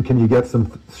 And can you get some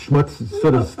schmutz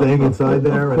sort of staying inside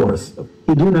there? Of course.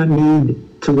 You do not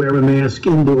need to wear a mask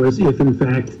indoors if, in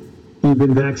fact, you've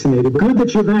been vaccinated. Good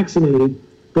that you're vaccinated,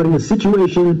 but in a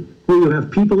situation where you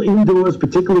have people indoors,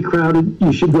 particularly crowded,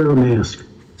 you should wear a mask.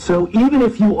 So even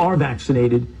if you are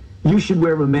vaccinated, you should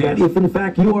wear a mask. If in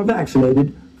fact you are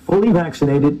vaccinated, fully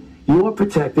vaccinated, you are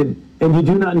protected, and you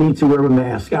do not need to wear a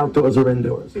mask outdoors or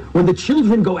indoors. When the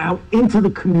children go out into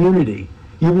the community,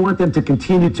 you want them to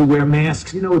continue to wear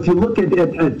masks. You know, if you look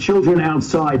at children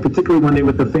outside, particularly when they're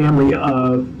with the family,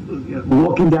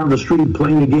 walking down the street,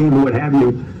 playing a game or what have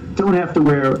you, don't have to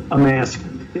wear a mask.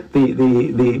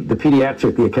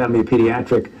 The Academy of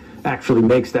Pediatric actually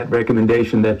makes that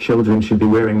recommendation that children should be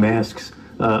wearing masks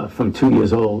from 2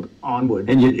 years old onward.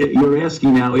 And you're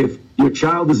asking now, if your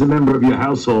child is a member of your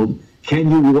household,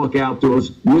 can you walk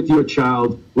outdoors with your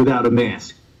child without a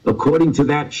mask? According to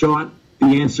that chart,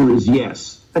 the answer is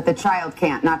yes. But the child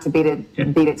can't, not to beat it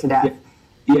to death.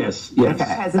 Yes. Okay.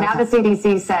 Because now the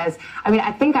CDC says,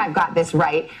 I think I've got this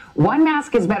right. 1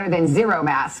 mask is better than 0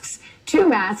 masks. 2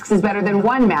 masks is better than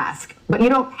 1 mask. But you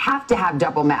don't have to have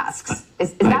double masks.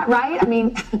 Is that right?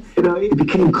 It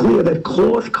became clear that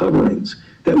cloth coverings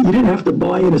that you didn't have to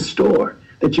buy in a store,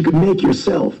 that you could make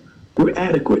yourself, were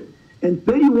adequate. And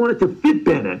then you want it to fit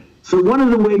better. So one of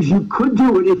the ways you could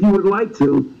do it, if you would like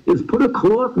to, is put a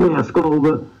cloth mask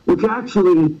over, which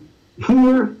actually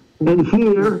here and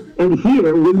here and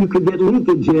here, where you could get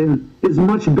leakage in, is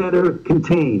much better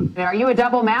contained. Are you a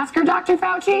double masker, Dr.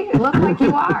 Fauci? It looks like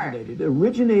you are. It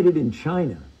originated in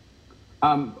China.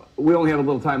 We only have a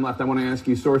little time left. I want to ask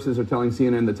you, sources are telling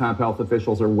CNN the top health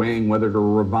officials are weighing whether to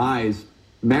revise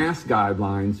mask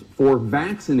guidelines for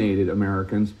vaccinated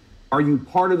Americans. Are you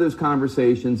part of those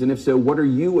conversations? And if so, what are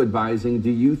you advising? Do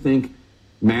you think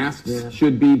masks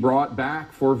should be brought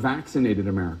back for vaccinated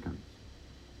Americans?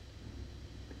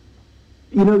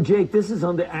 Jake, this is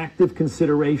under active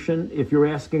consideration. If you're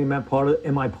asking,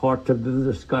 am I part of the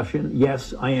discussion?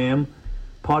 Yes, I am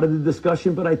part of the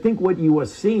discussion. But I think what you are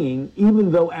seeing,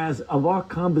 even though as of our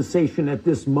conversation at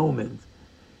this moment,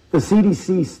 the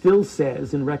CDC still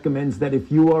says and recommends that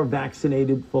if you are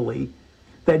vaccinated fully,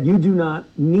 that you do not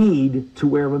need to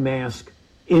wear a mask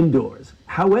indoors.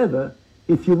 However,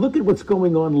 if you look at what's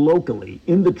going on locally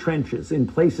in the trenches in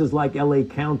places like LA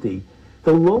County,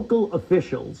 the local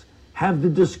officials have the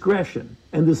discretion,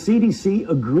 and the CDC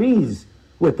agrees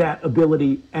with that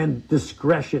ability and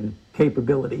discretion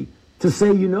capability to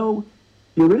say, you're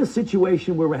in a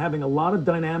situation where we're having a lot of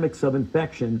dynamics of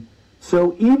infection,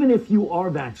 so even if you are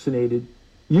vaccinated,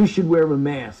 you should wear a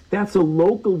mask. That's a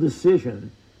local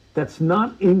decision that's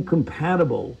not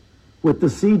incompatible with the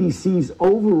CDC's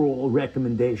overall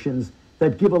recommendations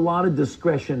that give a lot of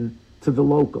discretion to the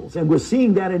locals. And we're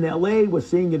seeing that in LA, we're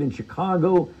seeing it in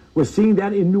Chicago, we're seeing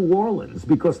that in New Orleans,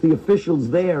 because the officials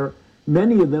there,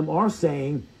 many of them are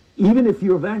saying, even if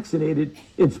you're vaccinated,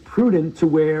 it's prudent to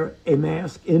wear a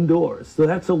mask indoors. So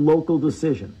that's a local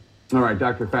decision. All right,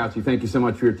 Dr. Fauci, thank you so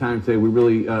much for your time today. We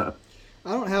really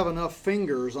I don't have enough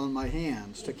fingers on my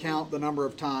hands to count the number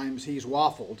of times he's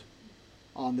waffled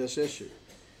on this issue.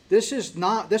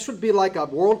 This would be like a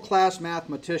world-class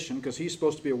mathematician, because he's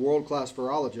supposed to be a world-class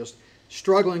virologist,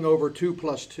 struggling over 2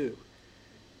 + 2.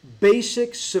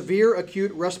 Basic severe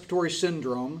acute respiratory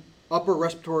syndrome, upper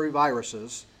respiratory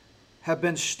viruses, have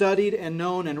been studied and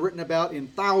known and written about in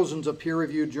thousands of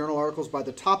peer-reviewed journal articles by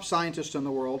the top scientists in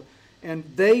the world, and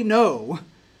they know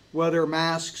whether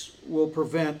masks will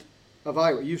prevent a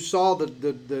virus. You saw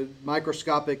the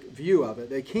microscopic view of it.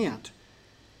 They can't.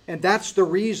 And that's the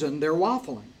reason they're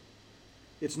waffling.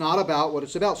 It's not about what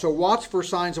it's about. So watch for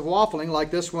signs of waffling, like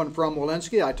this one from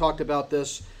Walensky. I talked about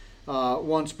this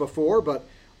once before, but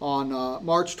on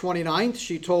March 29th,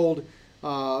 she told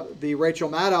the Rachel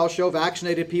Maddow show,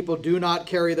 vaccinated people do not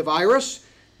carry the virus.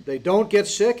 They don't get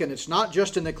sick, and it's not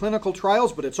just in the clinical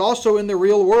trials, but it's also in the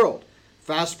real world.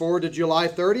 Fast forward to July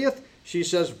 30th, she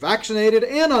says vaccinated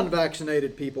and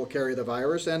unvaccinated people carry the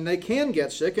virus, and they can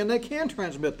get sick, and they can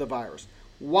transmit the virus.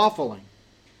 Waffling.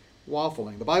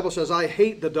 Waffling. The Bible says, I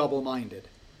hate the double-minded,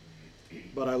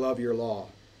 but I love your law.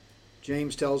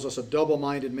 James tells us a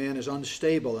double-minded man is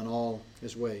unstable in all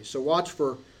his ways. So watch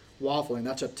for waffling.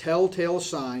 That's a telltale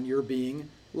sign you're being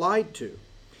lied to.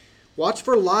 Watch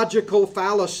for logical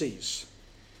fallacies.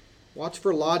 Watch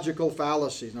for logical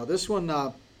fallacies. Now this one,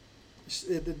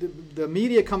 the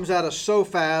media comes at us so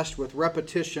fast with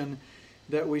repetition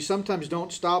that we sometimes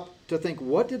don't stop to think,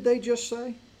 what did they just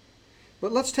say?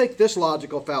 But let's take this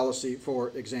logical fallacy, for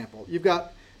example. You've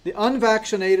got the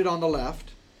unvaccinated on the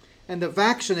left and the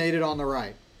vaccinated on the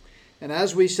right. And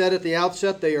as we said at the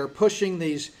outset, they are pushing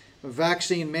these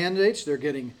vaccine mandates. They're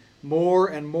getting more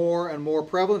and more and more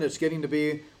prevalent. It's getting to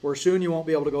be where soon you won't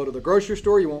be able to go to the grocery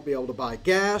store, you won't be able to buy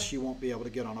gas, you won't be able to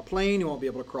get on a plane, you won't be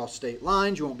able to cross state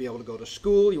lines, you won't be able to go to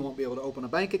school, you won't be able to open a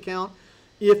bank account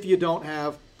if you don't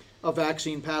have a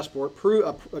vaccine passport,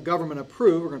 a government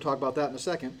approved, we're going to talk about that in a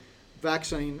second,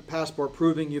 vaccine passport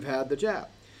proving you've had the jab.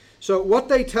 So what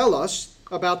they tell us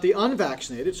about the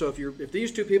unvaccinated, so if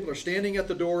these two people are standing at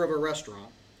the door of a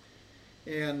restaurant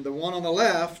and the one on the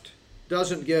left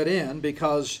doesn't get in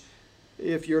because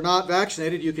if you're not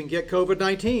vaccinated, you can get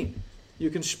COVID-19.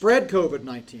 You can spread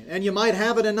COVID-19, and you might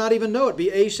have it and not even know it, be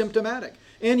asymptomatic.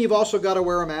 And you've also got to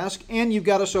wear a mask, and you've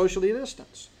got to socially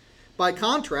distance. By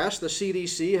contrast, the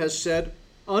CDC has said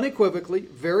unequivocally,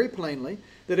 very plainly,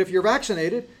 that if you're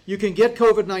vaccinated, you can get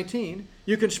COVID-19,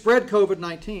 you can spread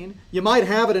COVID-19, you might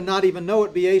have it and not even know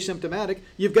it, be asymptomatic,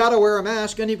 you've got to wear a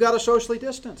mask, and you've got to socially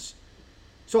distance.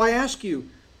 So I ask you,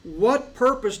 what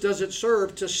purpose does it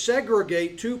serve to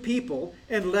segregate two people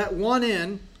and let one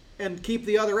in and keep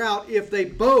the other out if they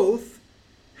both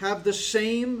have the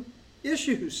same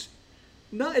issues?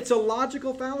 No, it's a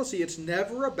logical fallacy. It's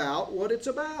never about what it's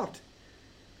about.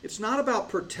 It's not about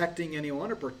protecting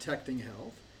anyone or protecting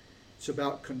health. It's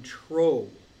about control.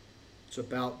 It's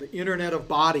about the Internet of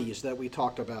Bodies that we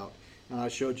talked about. And I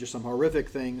showed you some horrific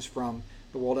things from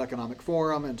the World Economic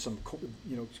Forum and some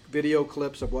video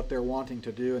clips of what they're wanting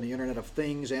to do in the Internet of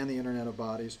Things and the Internet of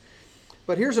Bodies.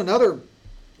 But here's another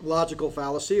logical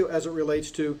fallacy as it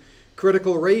relates to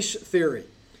critical race theory.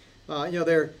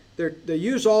 They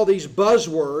use all these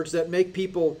buzzwords that make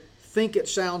people think it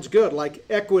sounds good, like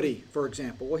equity, for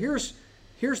example. Well,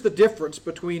 here's the difference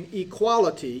between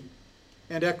equality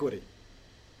and equity.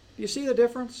 Do you see the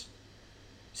difference?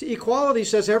 See, equality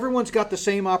says everyone's got the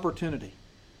same opportunity.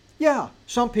 Yeah,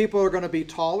 some people are going to be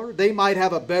taller. They might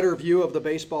have a better view of the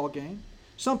baseball game.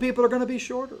 Some people are going to be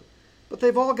shorter. But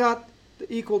they've all got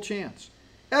the equal chance.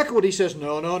 Equity says,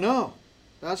 no,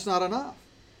 that's not enough.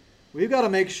 We've got to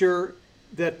make sure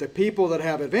that the people that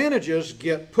have advantages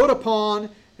get put upon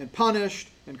and punished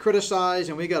and criticized,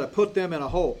 and we got to put them in a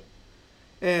hole.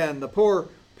 And the poor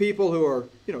people who are,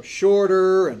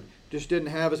 shorter and just didn't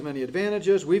have as many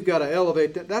advantages, we've got to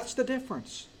elevate them. That's the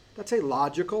difference. That's a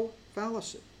logical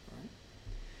fallacy. Right?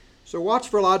 So watch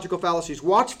for logical fallacies.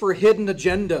 Watch for hidden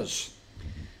agendas.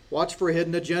 Watch for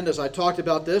hidden agendas. I talked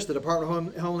about this. The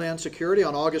Department of Homeland Security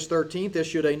on August 13th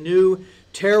issued a new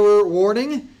terror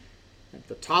warning. At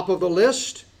the top of the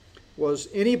list was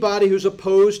anybody who's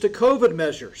opposed to COVID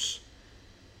measures.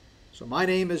 So my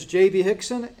name is J.B.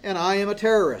 Hickson, and I am a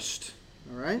terrorist.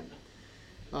 All right?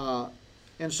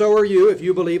 And so are you if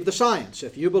you believe the science.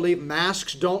 If you believe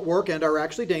masks don't work and are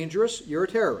actually dangerous, you're a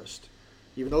terrorist.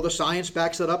 Even though the science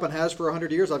backs that up and has for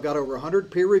 100 years, I've got over 100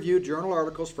 peer-reviewed journal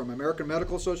articles from American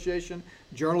Medical Association,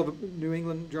 Journal of New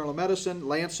England Journal of Medicine,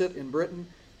 Lancet in Britain,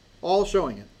 all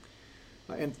showing it.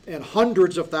 And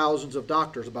hundreds of thousands of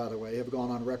doctors, by the way, have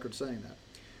gone on record saying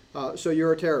that. So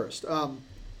you're a terrorist.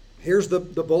 Here's the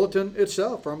bulletin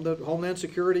itself from the Homeland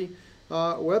Security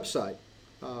website.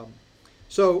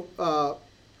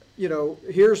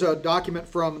 Here's a document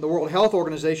from the World Health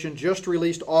Organization just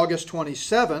released August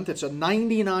 27th. It's a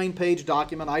 99-page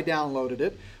document. I downloaded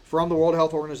it from the World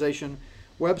Health Organization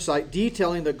website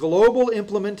detailing the global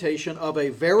implementation of a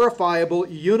verifiable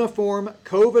uniform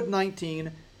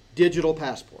COVID-19 digital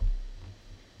passport.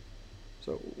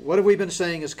 So what have we been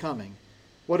saying is coming?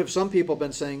 What have some people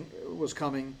been saying was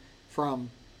coming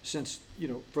since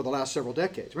for the last several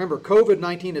decades? Remember,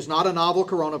 COVID-19 is not a novel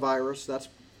coronavirus. That's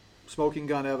smoking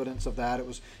gun evidence of that.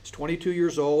 It's 22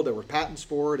 years old. There were patents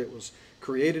for it. It was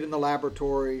created in the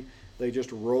laboratory. They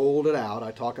just rolled it out. I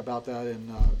talk about that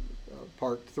in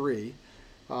part 3.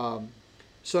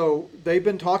 So they've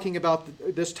been talking about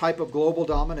this type of global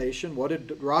domination. What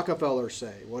did Rockefeller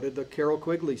say? What did the Carroll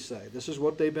Quigley say? This is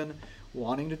what they've been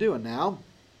wanting to do. And now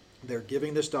they're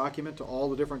giving this document to all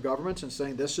the different governments and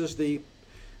saying this is the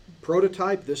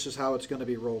prototype, this is how it's going to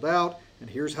be rolled out, and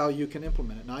here's how you can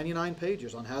implement it. 99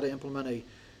 pages on how to implement a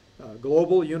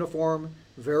global, uniform,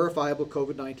 verifiable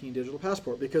COVID-19 digital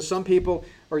passport. Because some people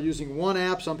are using one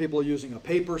app, some people are using a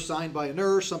paper signed by a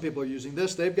nurse, some people are using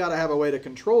this. They've got to have a way to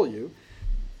control you.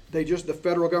 The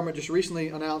federal government just recently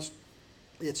announced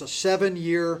it's a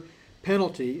 7-year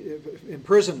penalty,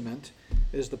 imprisonment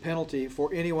is the penalty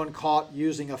for anyone caught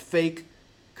using a fake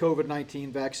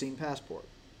COVID-19 vaccine passport.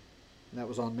 And that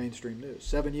was on mainstream news.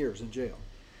 7 years in jail.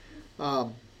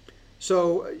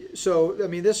 So I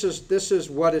mean, this is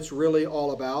what it's really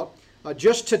all about.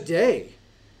 Just today,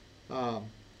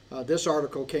 this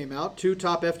article came out. 2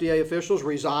 top FDA officials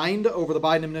resigned over the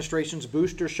Biden administration's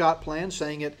booster shot plan,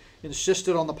 saying it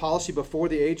insisted on the policy before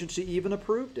the agency even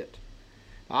approved it.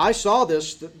 I saw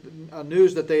this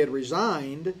news that they had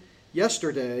resigned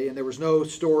yesterday, and there was no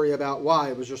story about why.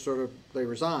 It was just sort of they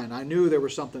resigned. I knew there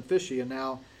was something fishy, and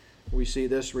now we see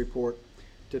this report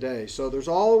today. So there's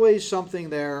always something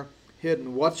there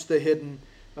hidden. What's the hidden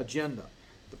agenda?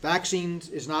 The vaccines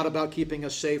is not about keeping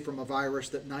us safe from a virus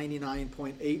that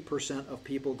 99.8% of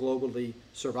people globally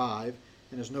survive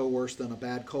and is no worse than a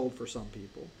bad cold for some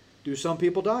people. Do some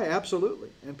people die? Absolutely.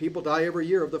 And people die every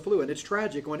year of the flu, and it's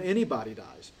tragic when anybody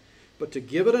dies. But to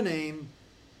give it a name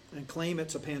and claim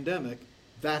it's a pandemic,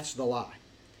 that's the lie.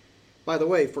 By the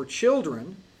way, for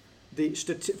children,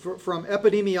 from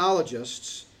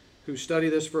epidemiologists who study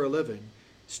this for a living,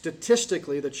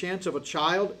 statistically, the chance of a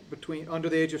child under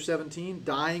the age of 17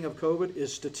 dying of COVID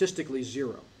is statistically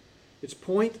 0. It's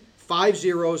 0.5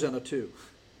 zeros and a 2,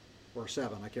 or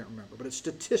 7, I can't remember, but it's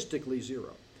statistically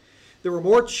 0. There were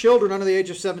more children under the age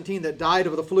of 17 that died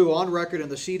of the flu on record in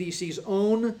the CDC's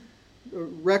own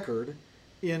record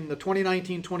in the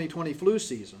 2019-2020 flu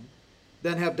season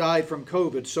than have died from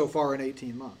COVID so far in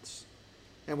 18 months.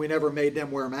 And we never made them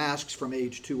wear masks from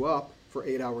age 2 up for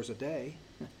 8 hours a day.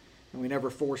 And we never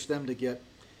forced them to get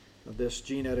this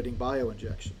gene editing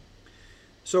bioinjection.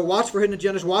 So watch for hidden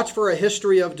agendas. Watch for a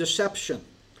history of deception.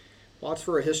 Watch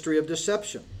for a history of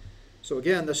deception. So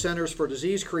again, the Centers for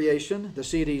Disease Creation, the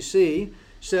CDC,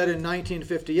 said in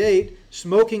 1958,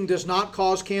 smoking does not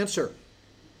cause cancer.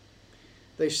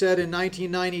 They said in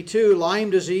 1992,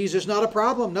 Lyme disease is not a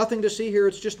problem. Nothing to see here.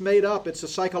 It's just made up. It's a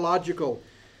psychological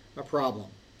problem.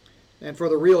 And for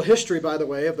the real history, by the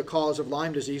way, of the cause of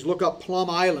Lyme disease, look up Plum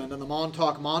Island and the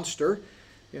Montauk Monster.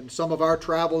 In some of our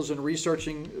travels and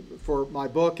researching for my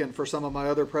book and for some of my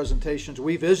other presentations,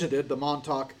 we visited the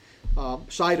Montauk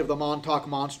site of the Montauk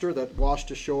Monster that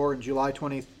washed ashore in July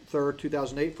 23rd,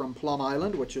 2008 from Plum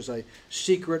Island, which is a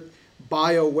secret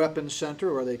bioweapons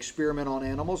center where they experiment on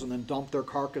animals and then dump their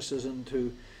carcasses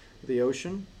into the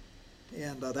ocean.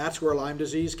 And that's where Lyme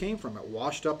disease came from. It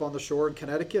washed up on the shore in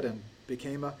Connecticut and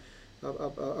became a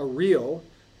real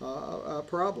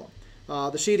problem.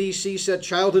 The CDC said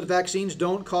childhood vaccines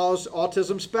don't cause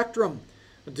autism spectrum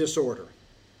disorder.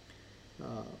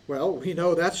 Well, we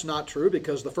know that's not true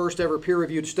because the first ever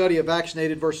peer-reviewed study of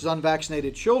vaccinated versus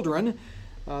unvaccinated children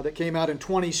that came out in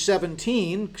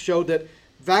 2017 showed that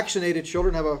vaccinated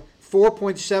children have a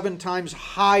 4.7 times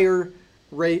higher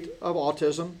rate of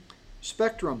autism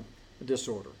spectrum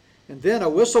disorder. And then a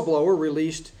whistleblower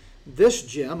released this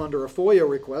gem under a FOIA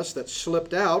request that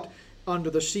slipped out under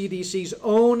the CDC's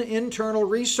own internal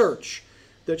research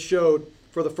that showed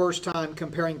for the first time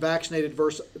comparing vaccinated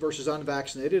versus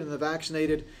unvaccinated, and the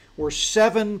vaccinated were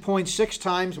 7.6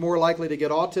 times more likely to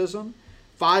get autism,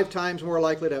 5 times more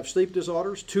likely to have sleep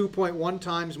disorders, 2.1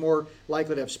 times more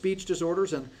likely to have speech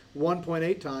disorders, and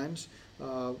 1.8 times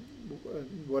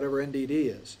whatever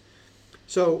NDD is.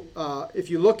 So if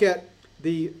you look at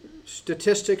the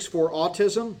statistics for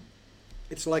autism,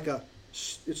 it's like a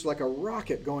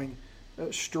rocket going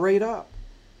straight up.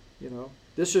 You know,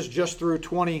 This is just through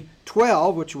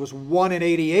 2012, which was 1 in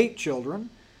 88 children.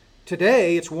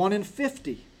 Today, it's 1 in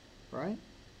 50, right?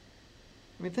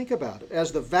 I mean, think about it.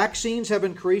 As the vaccines have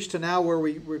increased to now where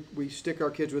we stick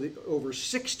our kids with over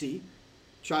 60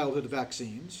 childhood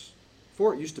vaccines.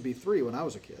 Before, it used to be 3 when I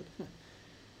was a kid.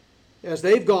 As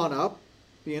they've gone up,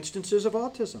 the instances of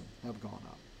autism have gone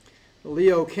up.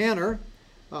 Leo Kanner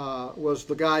was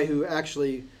the guy who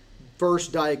actually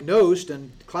first diagnosed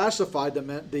and classified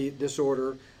the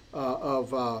disorder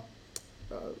the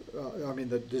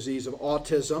disease of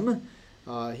autism.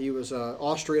 He was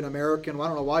Austrian American. Well, I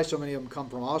don't know why so many of them come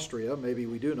from Austria. Maybe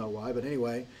we do know why, but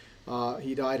anyway,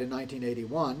 he died in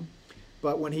 1981.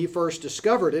 But when he first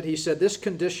discovered it, he said this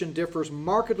condition differs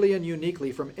markedly and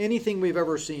uniquely from anything we've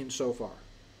ever seen so far.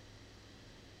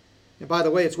 And by the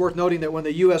way, it's worth noting that when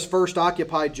the U.S. first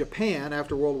occupied Japan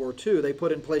after World War II, they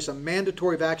put in place a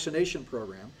mandatory vaccination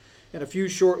program. And a few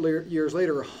short years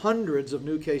later, hundreds of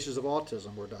new cases of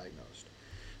autism were diagnosed.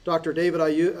 Dr. David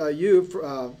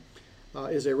Ayub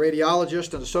is a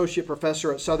radiologist and associate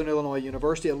professor at Southern Illinois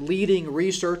University, a leading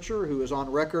researcher who is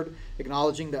on record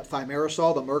acknowledging that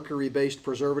thimerosal, the mercury-based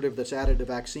preservative that's added to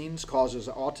vaccines, causes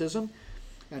autism.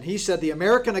 And he said the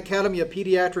American Academy of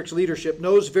Pediatrics leadership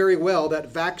knows very well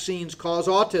that vaccines cause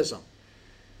autism.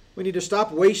 We need to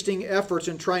stop wasting efforts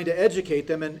in trying to educate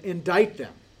them and indict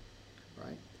them.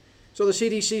 Right? So the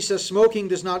CDC says smoking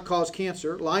does not cause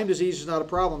cancer. Lyme disease is not a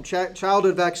problem.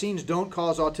 Childhood vaccines don't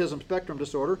cause autism spectrum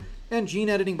disorder. And gene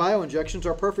editing bioinjections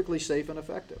are perfectly safe and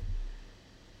effective.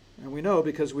 And we know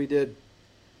because we did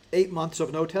 8 months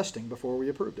of no testing before we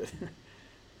approved it.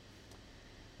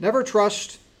 Never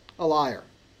trust a liar.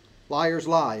 Liars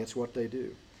lie, it's what they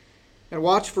do. And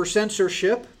watch for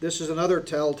censorship. This is another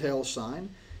telltale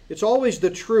sign. It's always the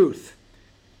truth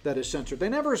that is censored. They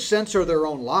never censor their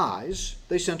own lies.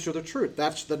 They censor the truth.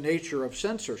 That's the nature of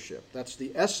censorship. That's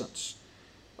the essence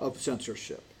of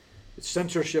censorship. It's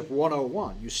censorship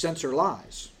 101. You censor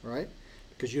lies, right?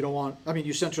 Because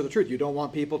you censor the truth. You don't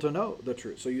want people to know the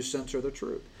truth, so you censor the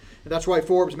truth. And that's why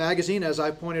Forbes magazine, as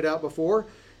I pointed out before,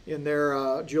 in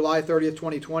their July 30th,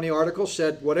 2020 article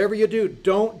said, whatever you do,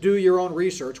 don't do your own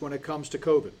research when it comes to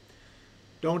COVID.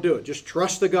 Don't do it. Just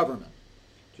trust the government.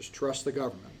 Just trust the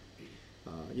government.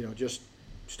 Just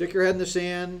stick your head in the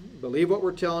sand, believe what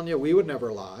we're telling you. We would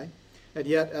never lie. And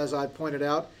yet, as I pointed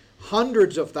out,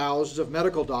 hundreds of thousands of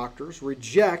medical doctors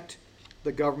reject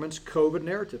the government's COVID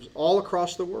narratives all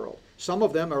across the world. Some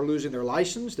of them are losing their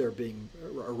license. They're being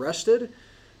arrested.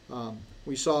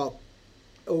 We saw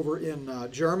over in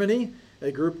Germany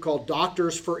a group called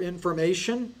Doctors for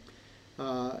Information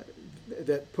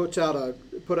that put out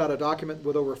a document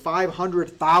with over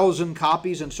 500,000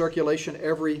 copies in circulation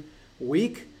every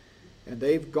week. And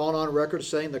they've gone on record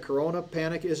saying the corona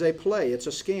panic is a play, it's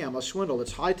a scam, a swindle.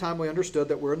 It's high time we understood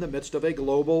that we're in the midst of a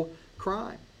global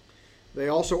crime. They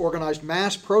also organized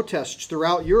mass protests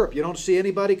throughout Europe. You don't see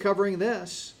anybody covering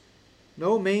this.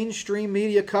 No mainstream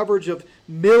media coverage of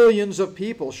millions of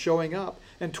people showing up.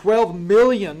 And 12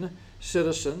 million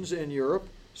citizens in Europe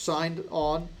signed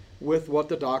on with what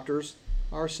the doctors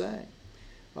are saying.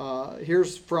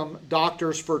 Here's from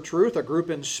Doctors for Truth, a group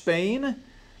in Spain.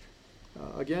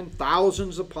 Again,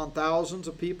 thousands upon thousands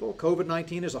of people.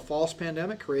 COVID-19 is a false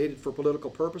pandemic created for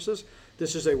political purposes.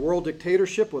 This is a world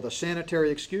dictatorship with a sanitary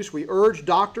excuse. We urge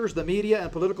doctors, the media,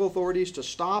 and political authorities to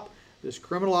stop this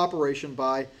criminal operation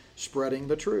by spreading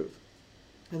the truth.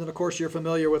 And then, of course, you're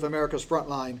familiar with America's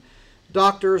Frontline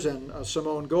Doctors and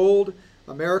Simone Gold.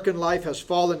 American life has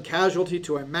fallen casualty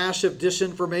to a massive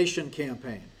disinformation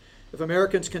campaign. If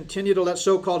Americans continue to let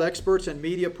so-called experts and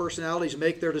media personalities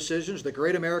make their decisions, the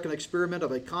great American experiment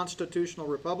of a constitutional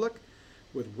republic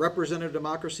with representative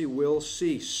democracy will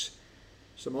cease.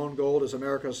 Simone Gold is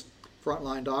America's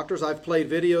Frontline Doctors. I've played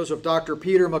videos of Dr.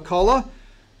 Peter McCullough,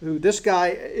 who this guy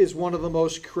is one of the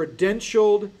most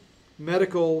credentialed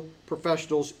medical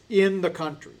professionals in the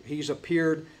country. He's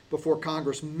appeared before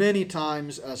Congress many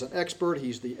times as an expert.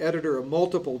 He's the editor of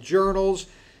multiple journals.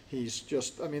 He's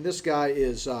just, this guy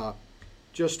is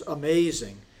just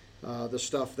amazing, the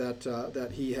stuff that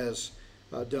he has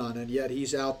done, and yet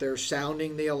he's out there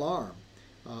sounding the alarm.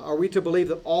 Are we to believe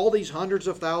that all these hundreds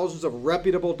of thousands of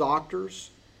reputable doctors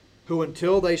who,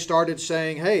 until they started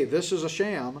saying, hey, this is a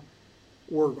sham,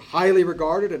 were highly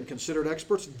regarded and considered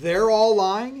experts, they're all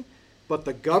lying? But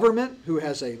the government, who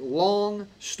has a long,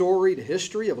 storied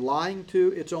history of lying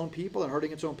to its own people and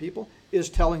hurting its own people, is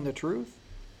telling the truth?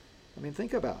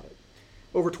 Think about it.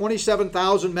 Over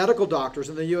 27,000 medical doctors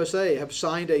in the USA have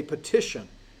signed a petition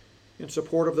in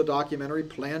support of the documentary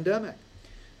Plandemic.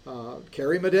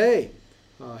 Carrie Madej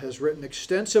has written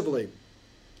extensively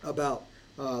about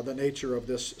the nature of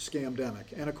this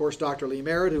scamdemic. And of course, Dr. Lee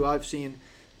Merritt, who I've seen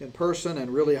in person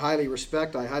and really highly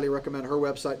respect. I highly recommend her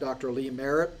website, Dr. Lee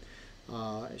Merritt.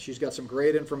 She's got some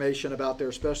great information out there,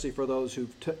 especially for those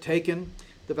who've taken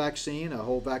the vaccine, a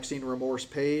whole vaccine remorse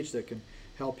page that can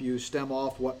help you stem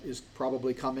off what is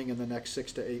probably coming in the next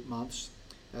 6 to 8 months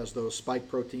as those spike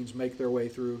proteins make their way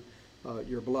through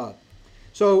your blood.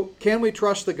 So can we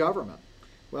trust the government?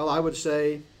 Well, I would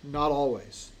say not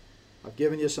always. I've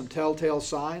given you some telltale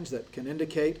signs that can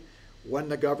indicate when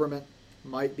the government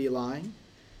might be lying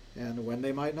and when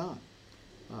they might not.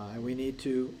 And we need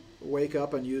to wake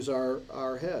up and use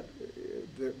our head.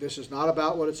 This is not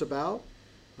about what it's about.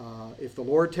 If the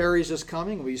Lord tarries is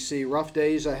coming, we see rough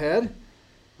days ahead,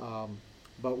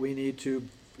 but we need to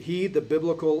heed the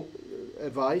biblical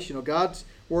advice. You know, God's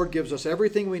Word gives us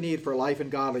everything we need for life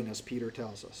and godliness, Peter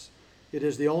tells us. It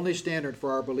is the only standard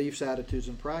for our beliefs, attitudes,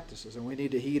 and practices, and we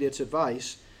need to heed its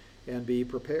advice and be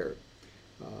prepared.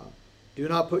 Do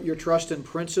not put your trust in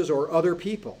princes or other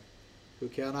people who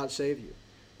cannot save you,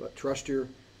 but trust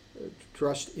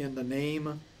in the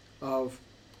name of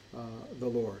the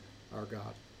Lord, our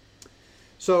God.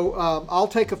 So I'll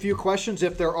take a few questions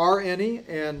if there are any,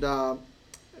 and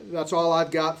that's all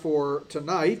I've got for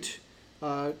tonight.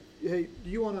 Hey, do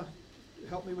you want to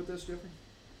help me with this, Jeffrey?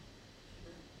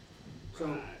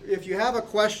 So if you have a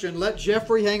question, let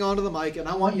Jeffrey hang on to the mic, and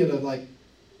I want you to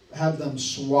have them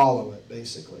swallow it,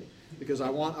 basically, because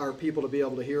I want our people to be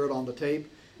able to hear it on the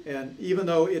tape. And even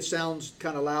though it sounds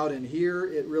kind of loud in here,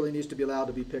 it really needs to be allowed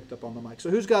to be picked up on the mic. So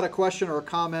who's got a question or a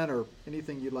comment or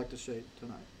anything you'd like to say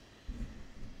tonight?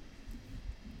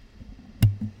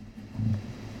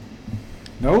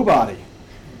 Nobody.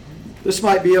 This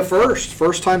might be a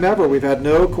first time ever. We've had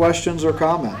no questions or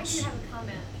comments. I do have a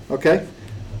comment. Okay.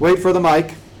 Wait for the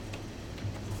mic.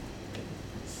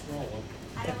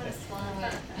 I don't want to swallow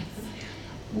it.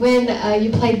 When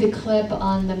you played the clip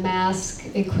on the mask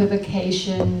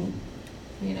equivocation,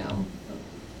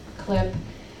 clip,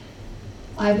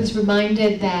 I was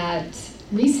reminded that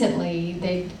recently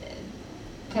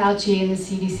Fauci and the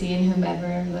CDC and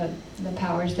whomever, the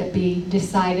powers that be,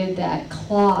 decided that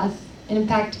cloth, and in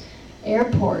fact,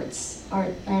 airports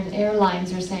and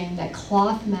airlines are saying that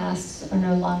cloth masks are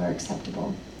no longer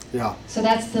acceptable. Yeah. So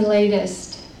that's the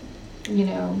latest,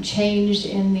 change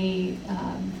in the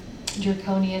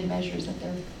draconian measures that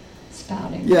they're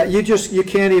spouting. Yeah, you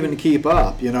can't even keep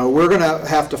up. We're going to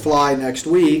have to fly next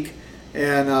week,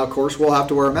 and of course we'll have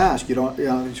to wear a mask. You don't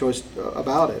have any choice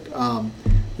about it.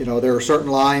 There are certain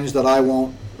lines that I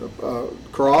won't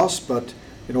cross, but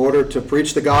in order to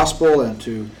preach the gospel and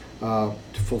to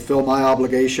fulfill my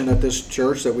obligation at this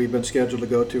church that we've been scheduled to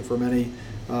go to for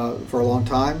a long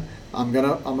time, I'm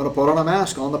gonna put on a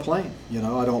mask on the plane.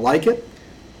 I don't like it,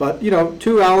 but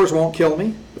 2 hours won't kill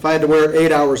me. If I had to wear it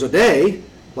 8 hours a day,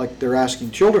 like they're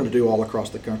asking children to do all across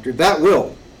the country, that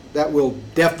will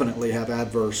definitely have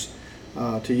adverse,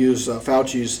 to use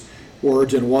Fauci's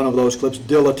words in one of those clips,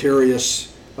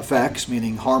 deleterious effects,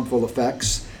 meaning harmful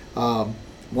effects. 1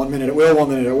 minute it will, 1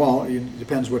 minute it won't. It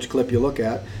depends which clip you look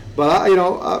at. But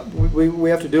we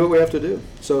have to do what we have to do.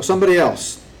 So somebody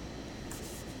else.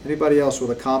 Anybody else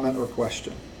with a comment or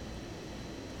question?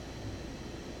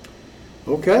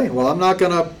 Okay, well, I'm not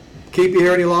going to keep you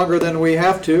here any longer than we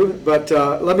have to, but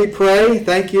let me pray.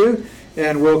 Thank you.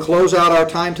 And we'll close out our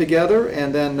time together.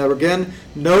 And then again,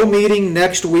 no meeting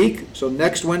next week. So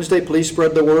next Wednesday, please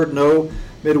spread the word. No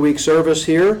midweek service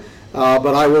here.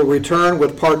 But I will return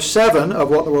with part 7 of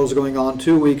What in the World is Going On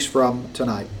 2 weeks from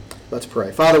tonight. Let's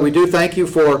pray. Father, we do thank you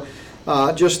for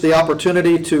just the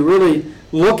opportunity to really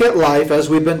look at life as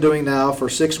we've been doing now for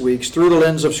 6 weeks through the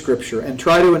lens of Scripture and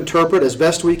try to interpret as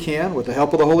best we can with the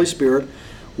help of the Holy Spirit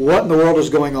what in the world is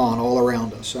going on all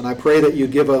around us. And I pray that you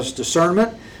give us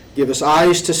discernment, give us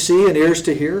eyes to see and ears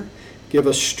to hear, give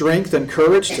us strength and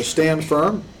courage to stand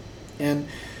firm, and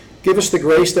give us the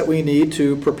grace that we need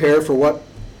to prepare for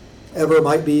whatever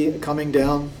might be coming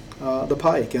down the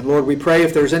pike. And Lord, we pray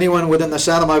if there's anyone within the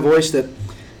sound of my voice that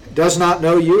does not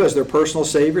know you as their personal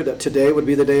Savior, that today would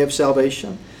be the day of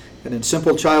salvation. And in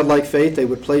simple childlike faith, they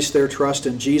would place their trust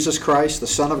in Jesus Christ, the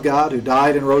Son of God, who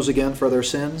died and rose again for their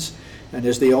sins, and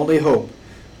is the only hope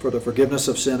for the forgiveness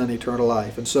of sin and eternal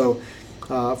life. And so,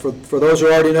 for those who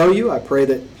already know you, I pray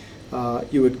that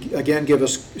you would again give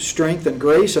us strength and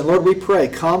grace. And Lord, we pray,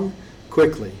 come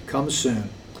quickly, come soon.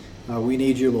 We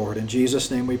need you, Lord. In Jesus'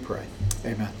 name we pray.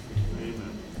 Amen.